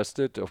 and you addressed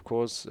it, of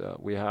course,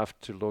 we have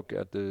to look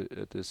at the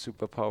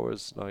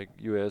superpowers like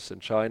US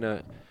and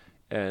China,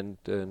 and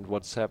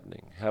what's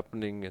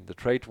happening in the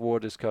trade war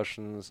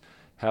discussions,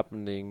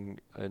 happening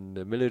in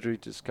the military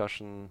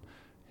discussion,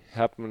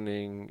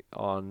 happening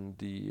on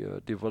the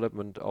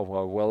development of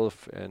our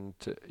wealth, and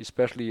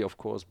especially, of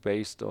course,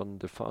 based on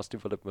the fast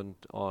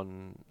development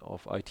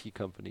of IT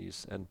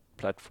companies and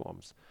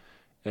platforms.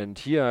 And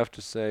here I have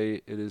to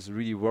say it is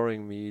really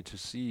worrying me to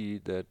see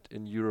that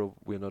in Europe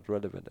we're not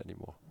relevant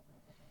anymore.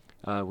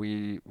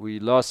 We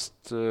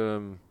lost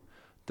the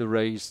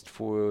race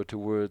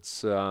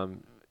towards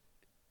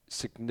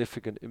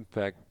significant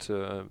impact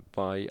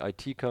by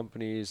IT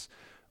companies.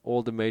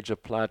 All the major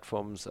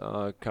platforms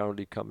are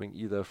currently coming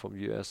either from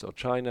US or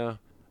China,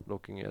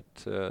 looking at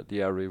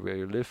the area where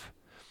you live.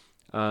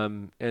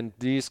 And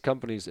these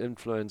companies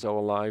influence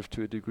our life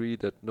to a degree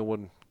that no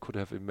one could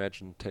have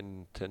imagined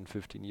 10,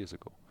 15 years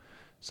ago.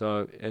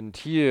 So, and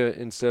here,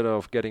 instead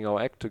of getting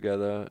our act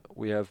together,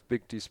 we have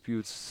big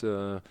disputes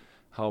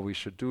how we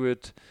should do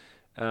it.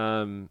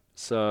 That's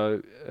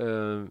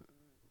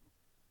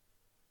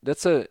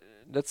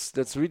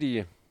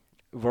really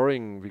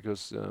worrying,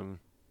 because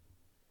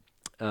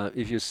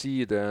if you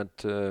see that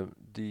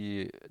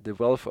the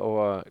wealth of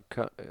our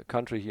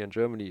country here in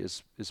Germany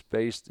is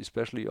based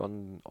especially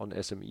on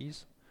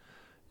SMEs.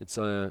 It's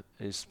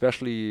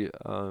especially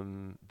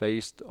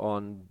based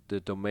on the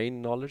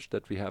domain knowledge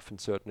that we have in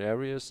certain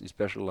areas,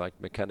 especially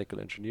like mechanical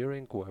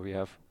engineering, where we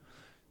have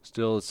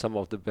still some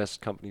of the best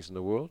companies in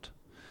the world.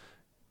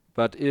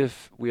 But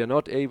if we are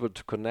not able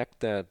to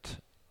connect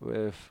that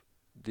with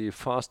the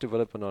fast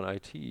development on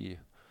IT,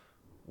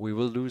 we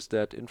will lose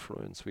that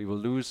influence. We will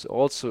lose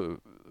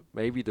also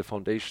maybe the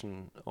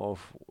foundation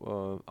of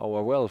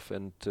our wealth,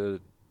 and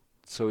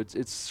so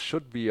it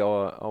should be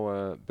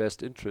our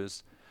best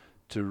interest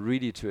to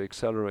really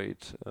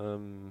accelerate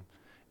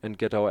and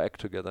get our act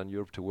together in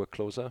Europe to work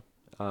closer,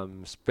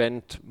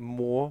 spend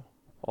more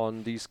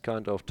on these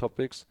kind of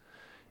topics,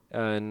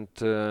 and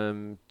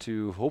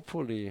to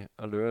hopefully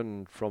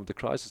learn from the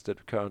crisis that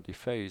we currently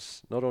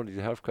face, not only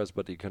the health crisis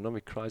but the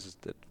economic crisis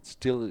that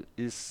still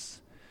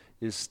is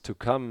to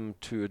come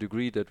to a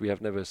degree that we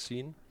have never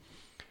seen.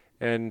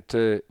 And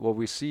what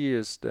we see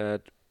is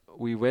that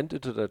we went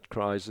into that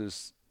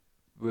crisis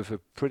with a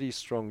pretty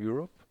strong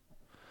Europe,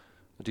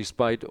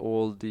 despite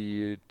all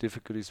the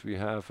difficulties we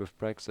have with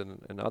Brexit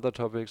and other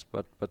topics,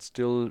 but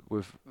still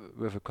with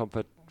a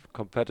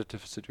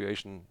competitive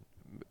situation,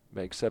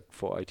 except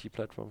for IT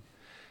platform.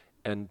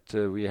 And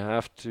we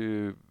have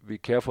to be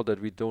careful that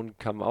we don't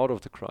come out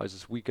of the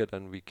crisis weaker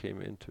than we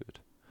came into it.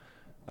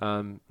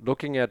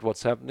 Looking at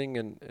what's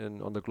happening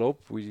on the globe,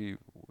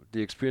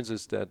 the experience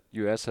is that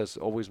US has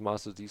always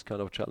mastered these kind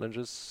of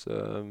challenges.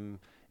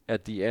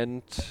 At the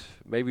end,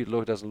 maybe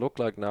it doesn't look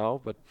like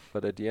now, but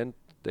at the end,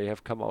 they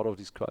have come out of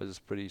this crisis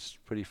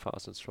pretty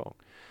fast and strong.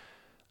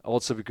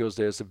 Also because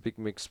there's a big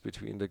mix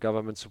between the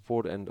government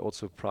support and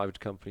also private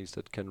companies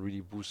that can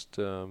really boost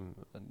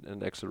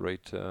and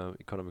accelerate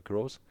economic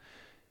growth.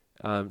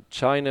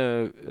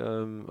 China,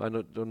 I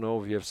don't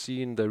know if you have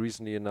seen, they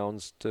recently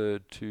announced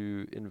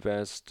to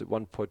invest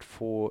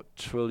 $1.4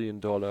 trillion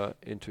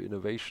into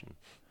innovation.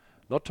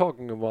 Not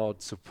talking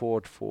about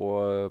support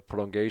for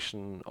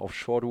prolongation of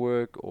short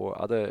work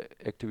or other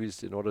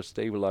activities in order to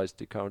stabilize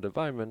the current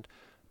environment,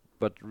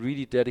 but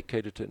really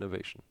dedicated to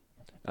innovation.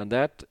 And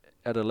that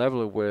at a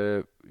level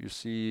where we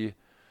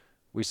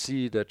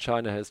see that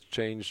China has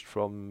changed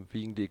from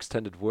being the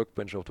extended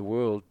workbench of the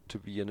world to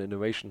be an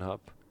innovation hub.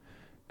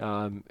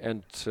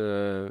 And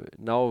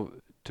now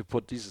to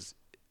put this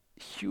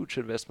huge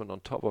investment on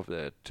top of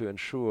that to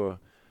ensure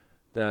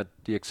that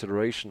the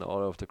acceleration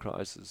out of the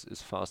crisis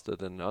is faster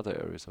than other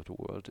areas of the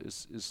world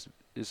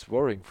is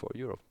worrying for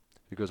Europe.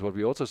 Because what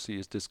we also see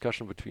is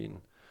discussion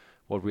between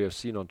what we have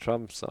seen on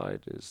Trump's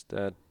side is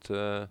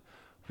that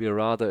we are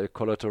rather a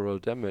collateral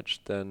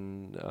damage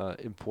than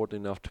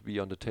important enough to be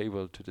on the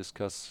table to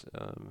discuss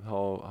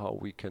how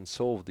we can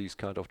solve these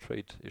kind of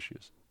trade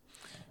issues.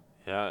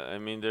 Yeah, I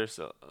mean, there's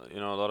a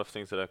lot of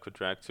things that I could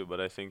drag to,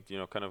 but I think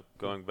kind of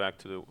going back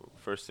to the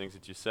first things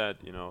that you said,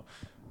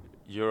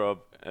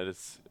 Europe at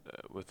its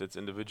with its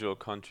individual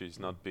countries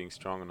not being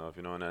strong enough,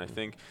 and I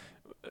think,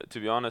 to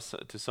be honest,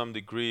 to some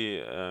degree,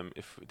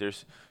 if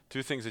there's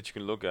two things that you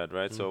can look at,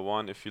 right? So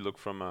one, if you look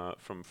from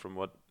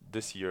what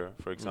this year,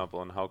 for example,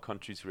 on how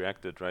countries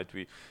reacted, right?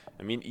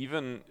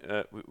 Even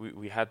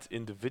we had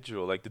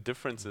individual, like the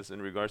differences in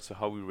regards to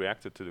how we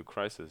reacted to the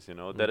crisis,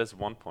 that is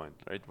one point,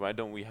 right? Why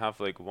don't we have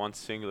like one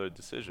singular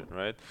decision,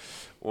 right?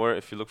 Or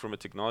if you look from a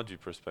technology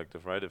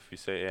perspective, right? If we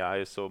say AI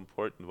is so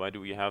important, why do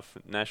we have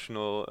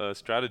national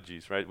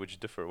strategies, right? Which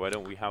differ. Why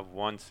don't we have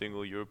one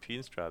single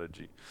European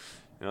strategy?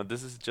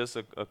 This is just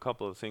a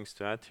couple of things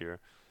to add here.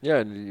 Yeah,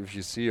 and if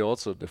you see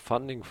also the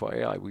funding for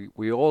AI,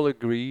 we all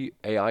agree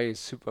AI is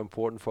super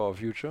important for our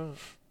future.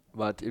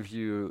 But if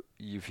you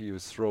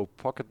throw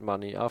pocket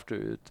money after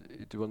it,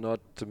 it will not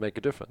to make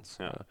a difference.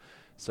 Yeah.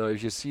 So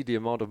if you see the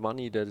amount of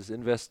money that is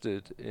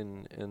invested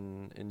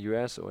in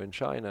US or in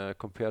China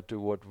compared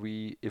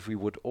to if we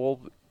would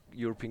all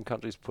European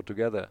countries put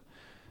together,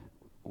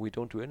 we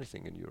don't do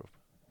anything in Europe.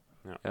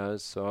 Yeah.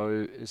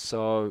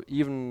 So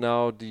even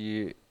now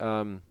the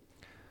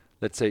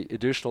let's say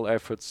additional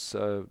efforts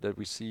that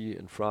we see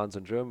in France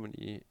and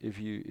Germany, if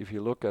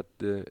you look at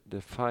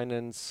the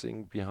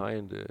financing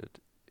behind it,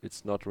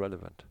 it's not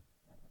relevant.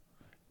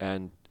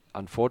 And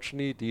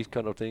unfortunately, these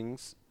kind of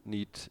things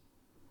need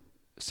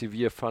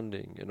severe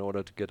funding in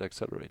order to get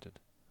accelerated.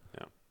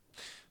 Yeah.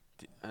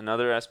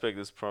 Another aspect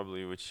is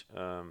probably which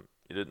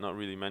you did not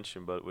really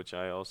mention, but which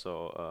I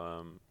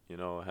also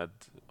had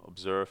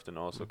observed and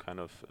also kind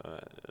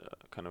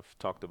of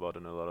talked about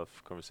in a lot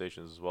of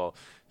conversations as well.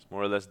 It's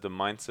more or less the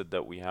mindset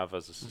that we have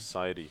as a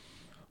society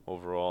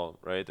overall,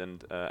 right?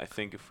 And I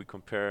think if we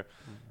compare,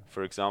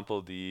 for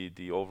example,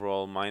 the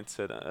overall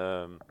mindset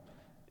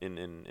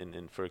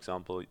in for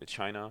example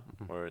China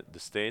or the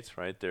States,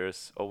 right?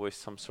 There's always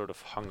some sort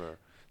of hunger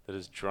that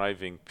is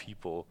driving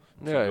people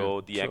to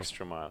go the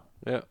extra mile.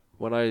 Yeah.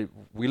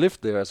 We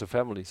lived there as a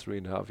family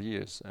 3.5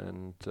 years,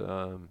 and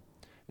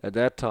at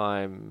that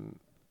time,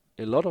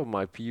 a lot of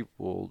my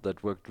people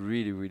that worked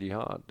really, really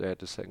hard, they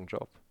had a second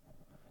job,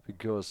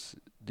 because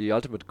the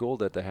ultimate goal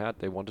that they had,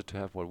 they wanted to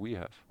have what we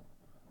have.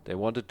 They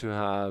wanted to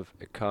have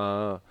a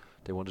car,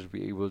 they wanted to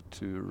be able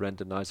to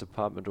rent a nice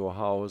apartment or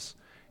house,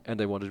 and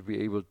they wanted to be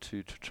able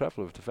to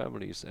travel with the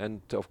families,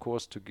 and of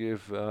course to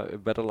give a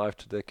better life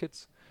to their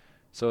kids.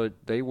 So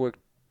they worked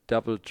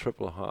double,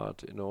 triple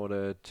hard in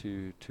order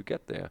to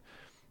get there.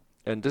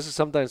 And this is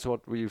sometimes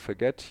what we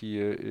forget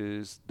here,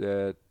 is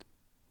that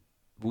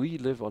we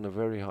live on a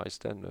very high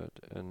standard,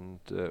 and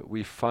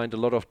we find a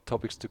lot of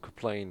topics to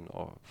complain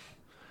of.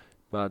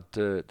 But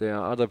there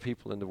are other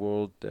people in the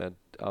world that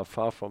are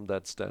far from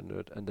that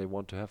standard, and they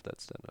want to have that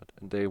standard.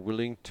 And they're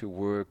willing to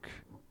work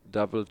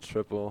double,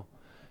 triple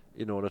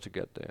in order to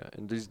get there.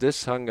 And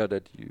this hunger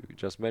that you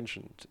just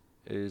mentioned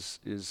is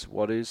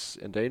what is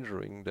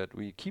endangering that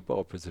we keep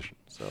our position.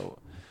 So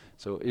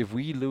if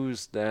we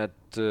lose that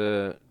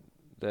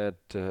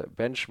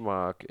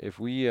benchmark, if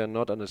we are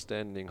not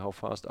understanding how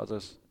fast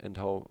others and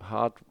how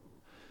hard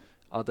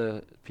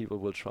other people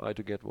will try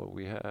to get what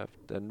we have,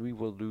 then we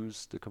will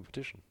lose the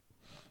competition.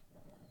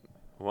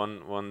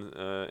 One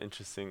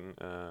interesting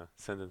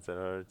sentence that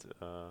I heard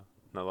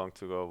not long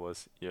ago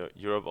was,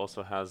 Europe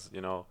also has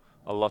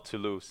a lot to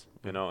lose,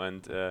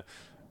 and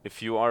if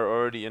you are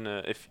already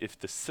if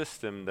the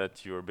system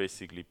that you're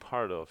basically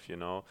part of,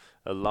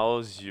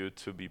 allows you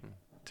to be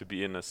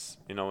in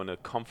a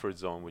comfort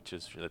zone, which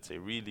is, let's say,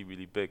 really,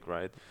 really big,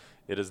 right?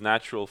 It is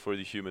natural for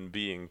the human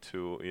being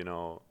to,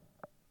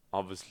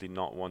 obviously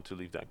not want to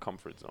leave that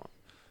comfort zone.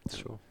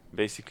 Sure.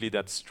 Basically,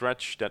 that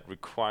stretch that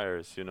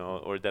requires,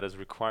 or that is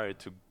required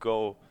to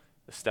go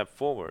a step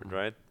forward,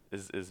 right,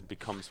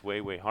 becomes way,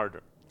 way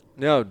harder.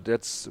 Yeah,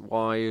 that's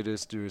why it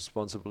is the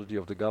responsibility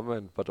of the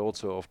government, but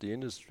also of the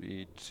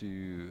industry,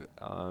 to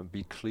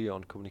be clear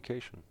on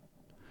communication.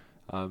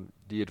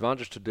 The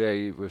advantage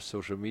today with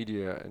social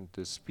media and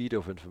the speed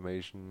of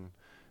information,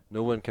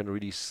 no one can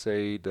really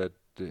say that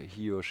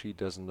he or she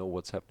doesn't know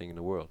what's happening in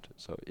the world.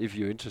 So if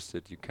you're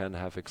interested, you can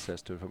have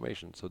access to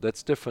information. So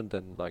that's different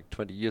than like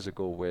 20 years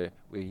ago, where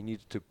you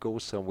needed to go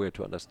somewhere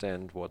to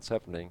understand what's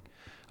happening.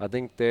 I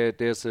think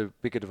there's a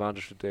big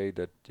advantage today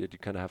that you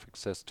can have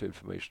access to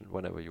information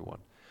whenever you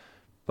want.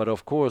 But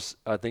of course,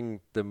 I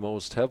think the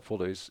most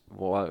helpful is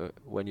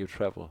when you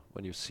travel,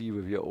 when you see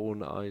with your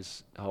own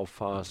eyes how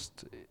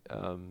fast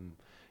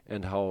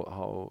and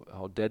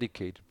how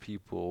dedicated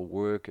people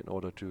work in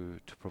order to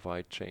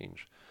provide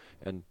change.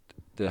 And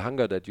the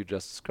hunger that you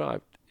just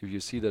described, if you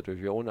see that with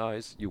your own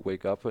eyes, you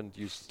wake up and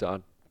you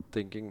start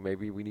thinking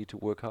maybe we need to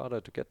work harder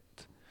to get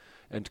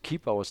and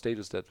keep our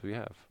status that we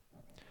have.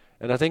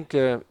 And I think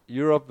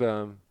Europe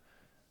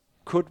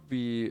could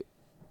be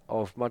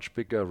of much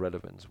bigger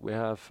relevance. We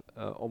have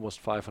almost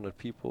 500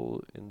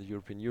 people in the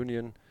European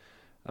Union.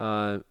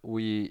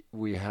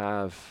 We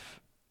have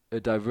a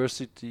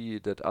diversity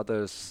that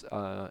others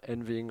are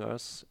envying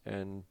us,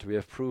 and we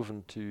have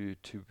proven to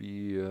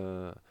be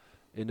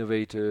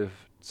innovative,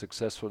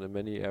 successful in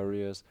many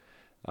areas.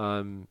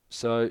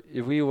 So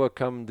if we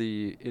overcome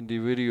the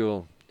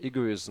individual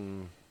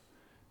egoism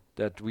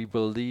that we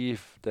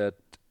believe that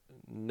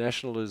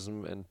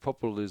nationalism and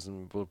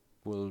populism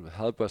will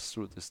help us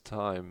through this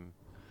time,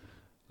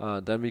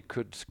 then we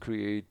could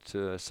create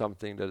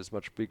something that is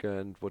much bigger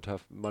and would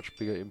have much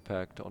bigger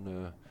impact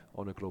on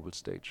a global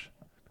stage.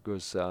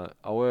 Because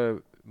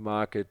our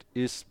market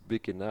is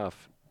big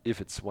enough if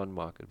it's one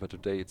market, but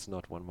today it's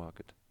not one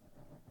market.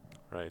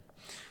 Right.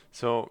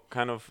 So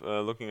kind of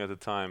looking at the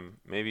time,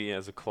 maybe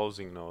as a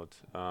closing note,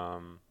 I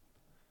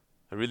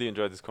really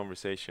enjoyed this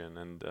conversation,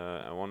 and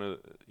I want to,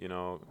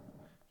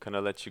 kind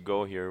of let you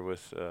go here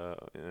with,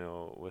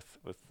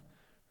 with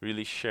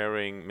really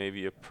sharing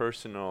maybe a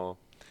personal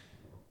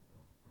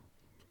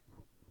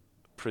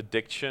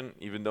prediction,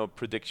 even though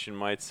prediction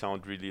might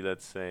sound really,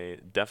 let's say,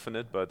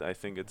 definite, but I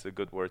think it's a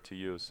good word to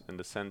use in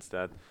the sense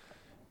that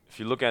if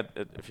you look at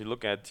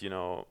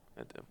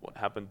at what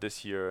happened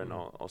this year and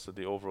also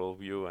the overall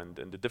view and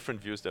the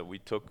different views that we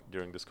took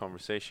during this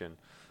conversation,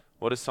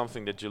 what is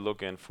something that you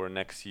look in for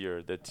next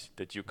year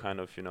that you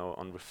kind of,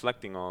 on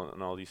reflecting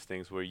on all these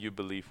things where you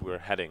believe we're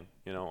heading,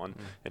 on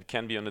it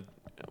can be on a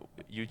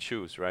you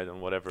choose, right,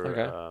 on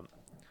whatever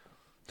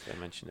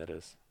dimension that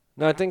is.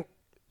 No, I think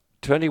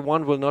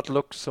 21 will not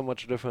look so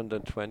much different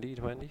than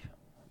 2020.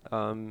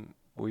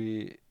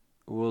 We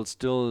will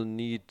still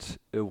need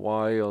a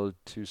while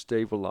to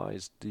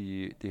stabilize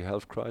the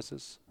health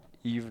crisis,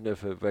 even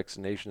if a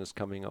vaccination is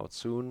coming out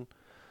soon.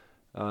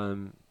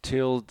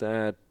 Till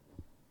that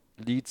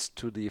leads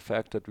to the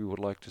effect that we would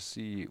like to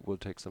see, will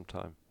take some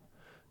time.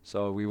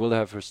 So we will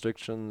have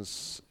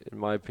restrictions, in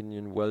my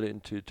opinion, well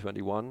into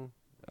 21.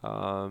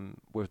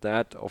 With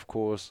that, of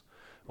course,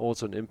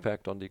 also an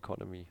impact on the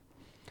economy.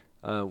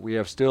 We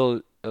have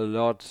still a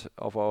lot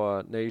of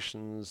our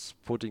nations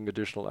putting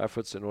additional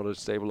efforts in order to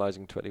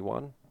stabilizing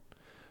 21.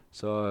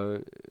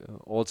 So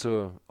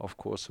also, of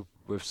course,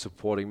 with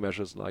supporting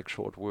measures like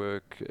short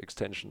work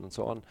extension and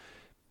so on.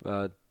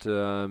 But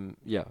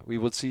we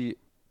will see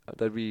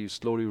that we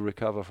slowly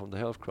recover from the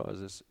health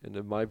crisis. And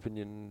in my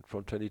opinion,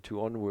 from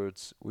 22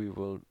 onwards, we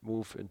will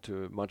move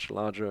into a much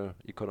larger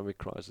economic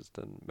crisis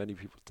than many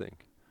people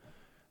think.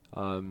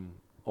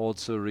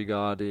 Also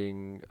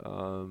regarding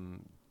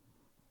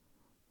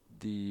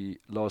the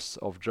loss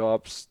of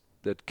jobs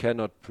that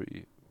cannot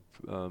be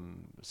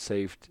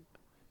saved,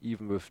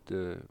 even with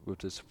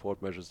the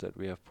support measures that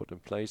we have put in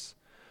place.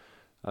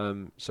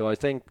 So I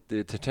think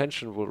the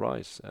tension will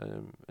rise,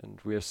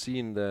 and we have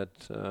seen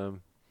that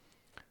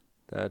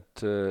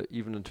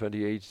even in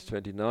 28,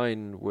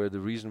 29, where the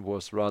reason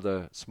was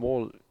rather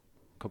small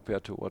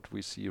compared to what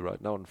we see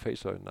right now and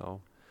face right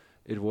now,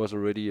 it was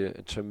already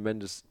a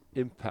tremendous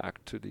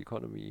impact to the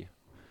economy.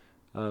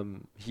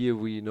 Here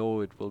we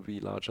know it will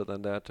be larger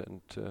than that,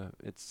 and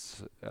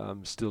it's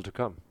still to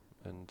come.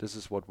 And this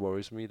is what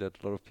worries me, that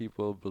a lot of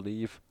people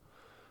believe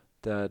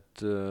that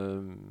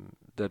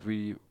that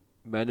we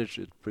manage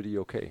it pretty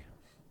okay.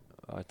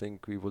 I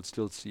think we will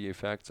still see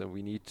effects, and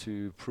we need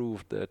to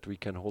prove that we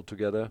can hold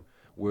together,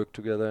 work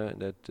together,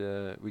 and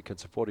that we can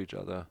support each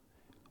other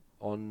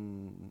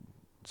on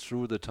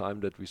through the time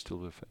that we still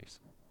will face.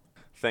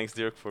 Thanks,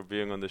 Dirk, for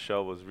being on the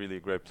show. It was really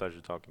a great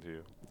pleasure talking to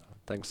you.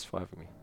 Thanks for having me.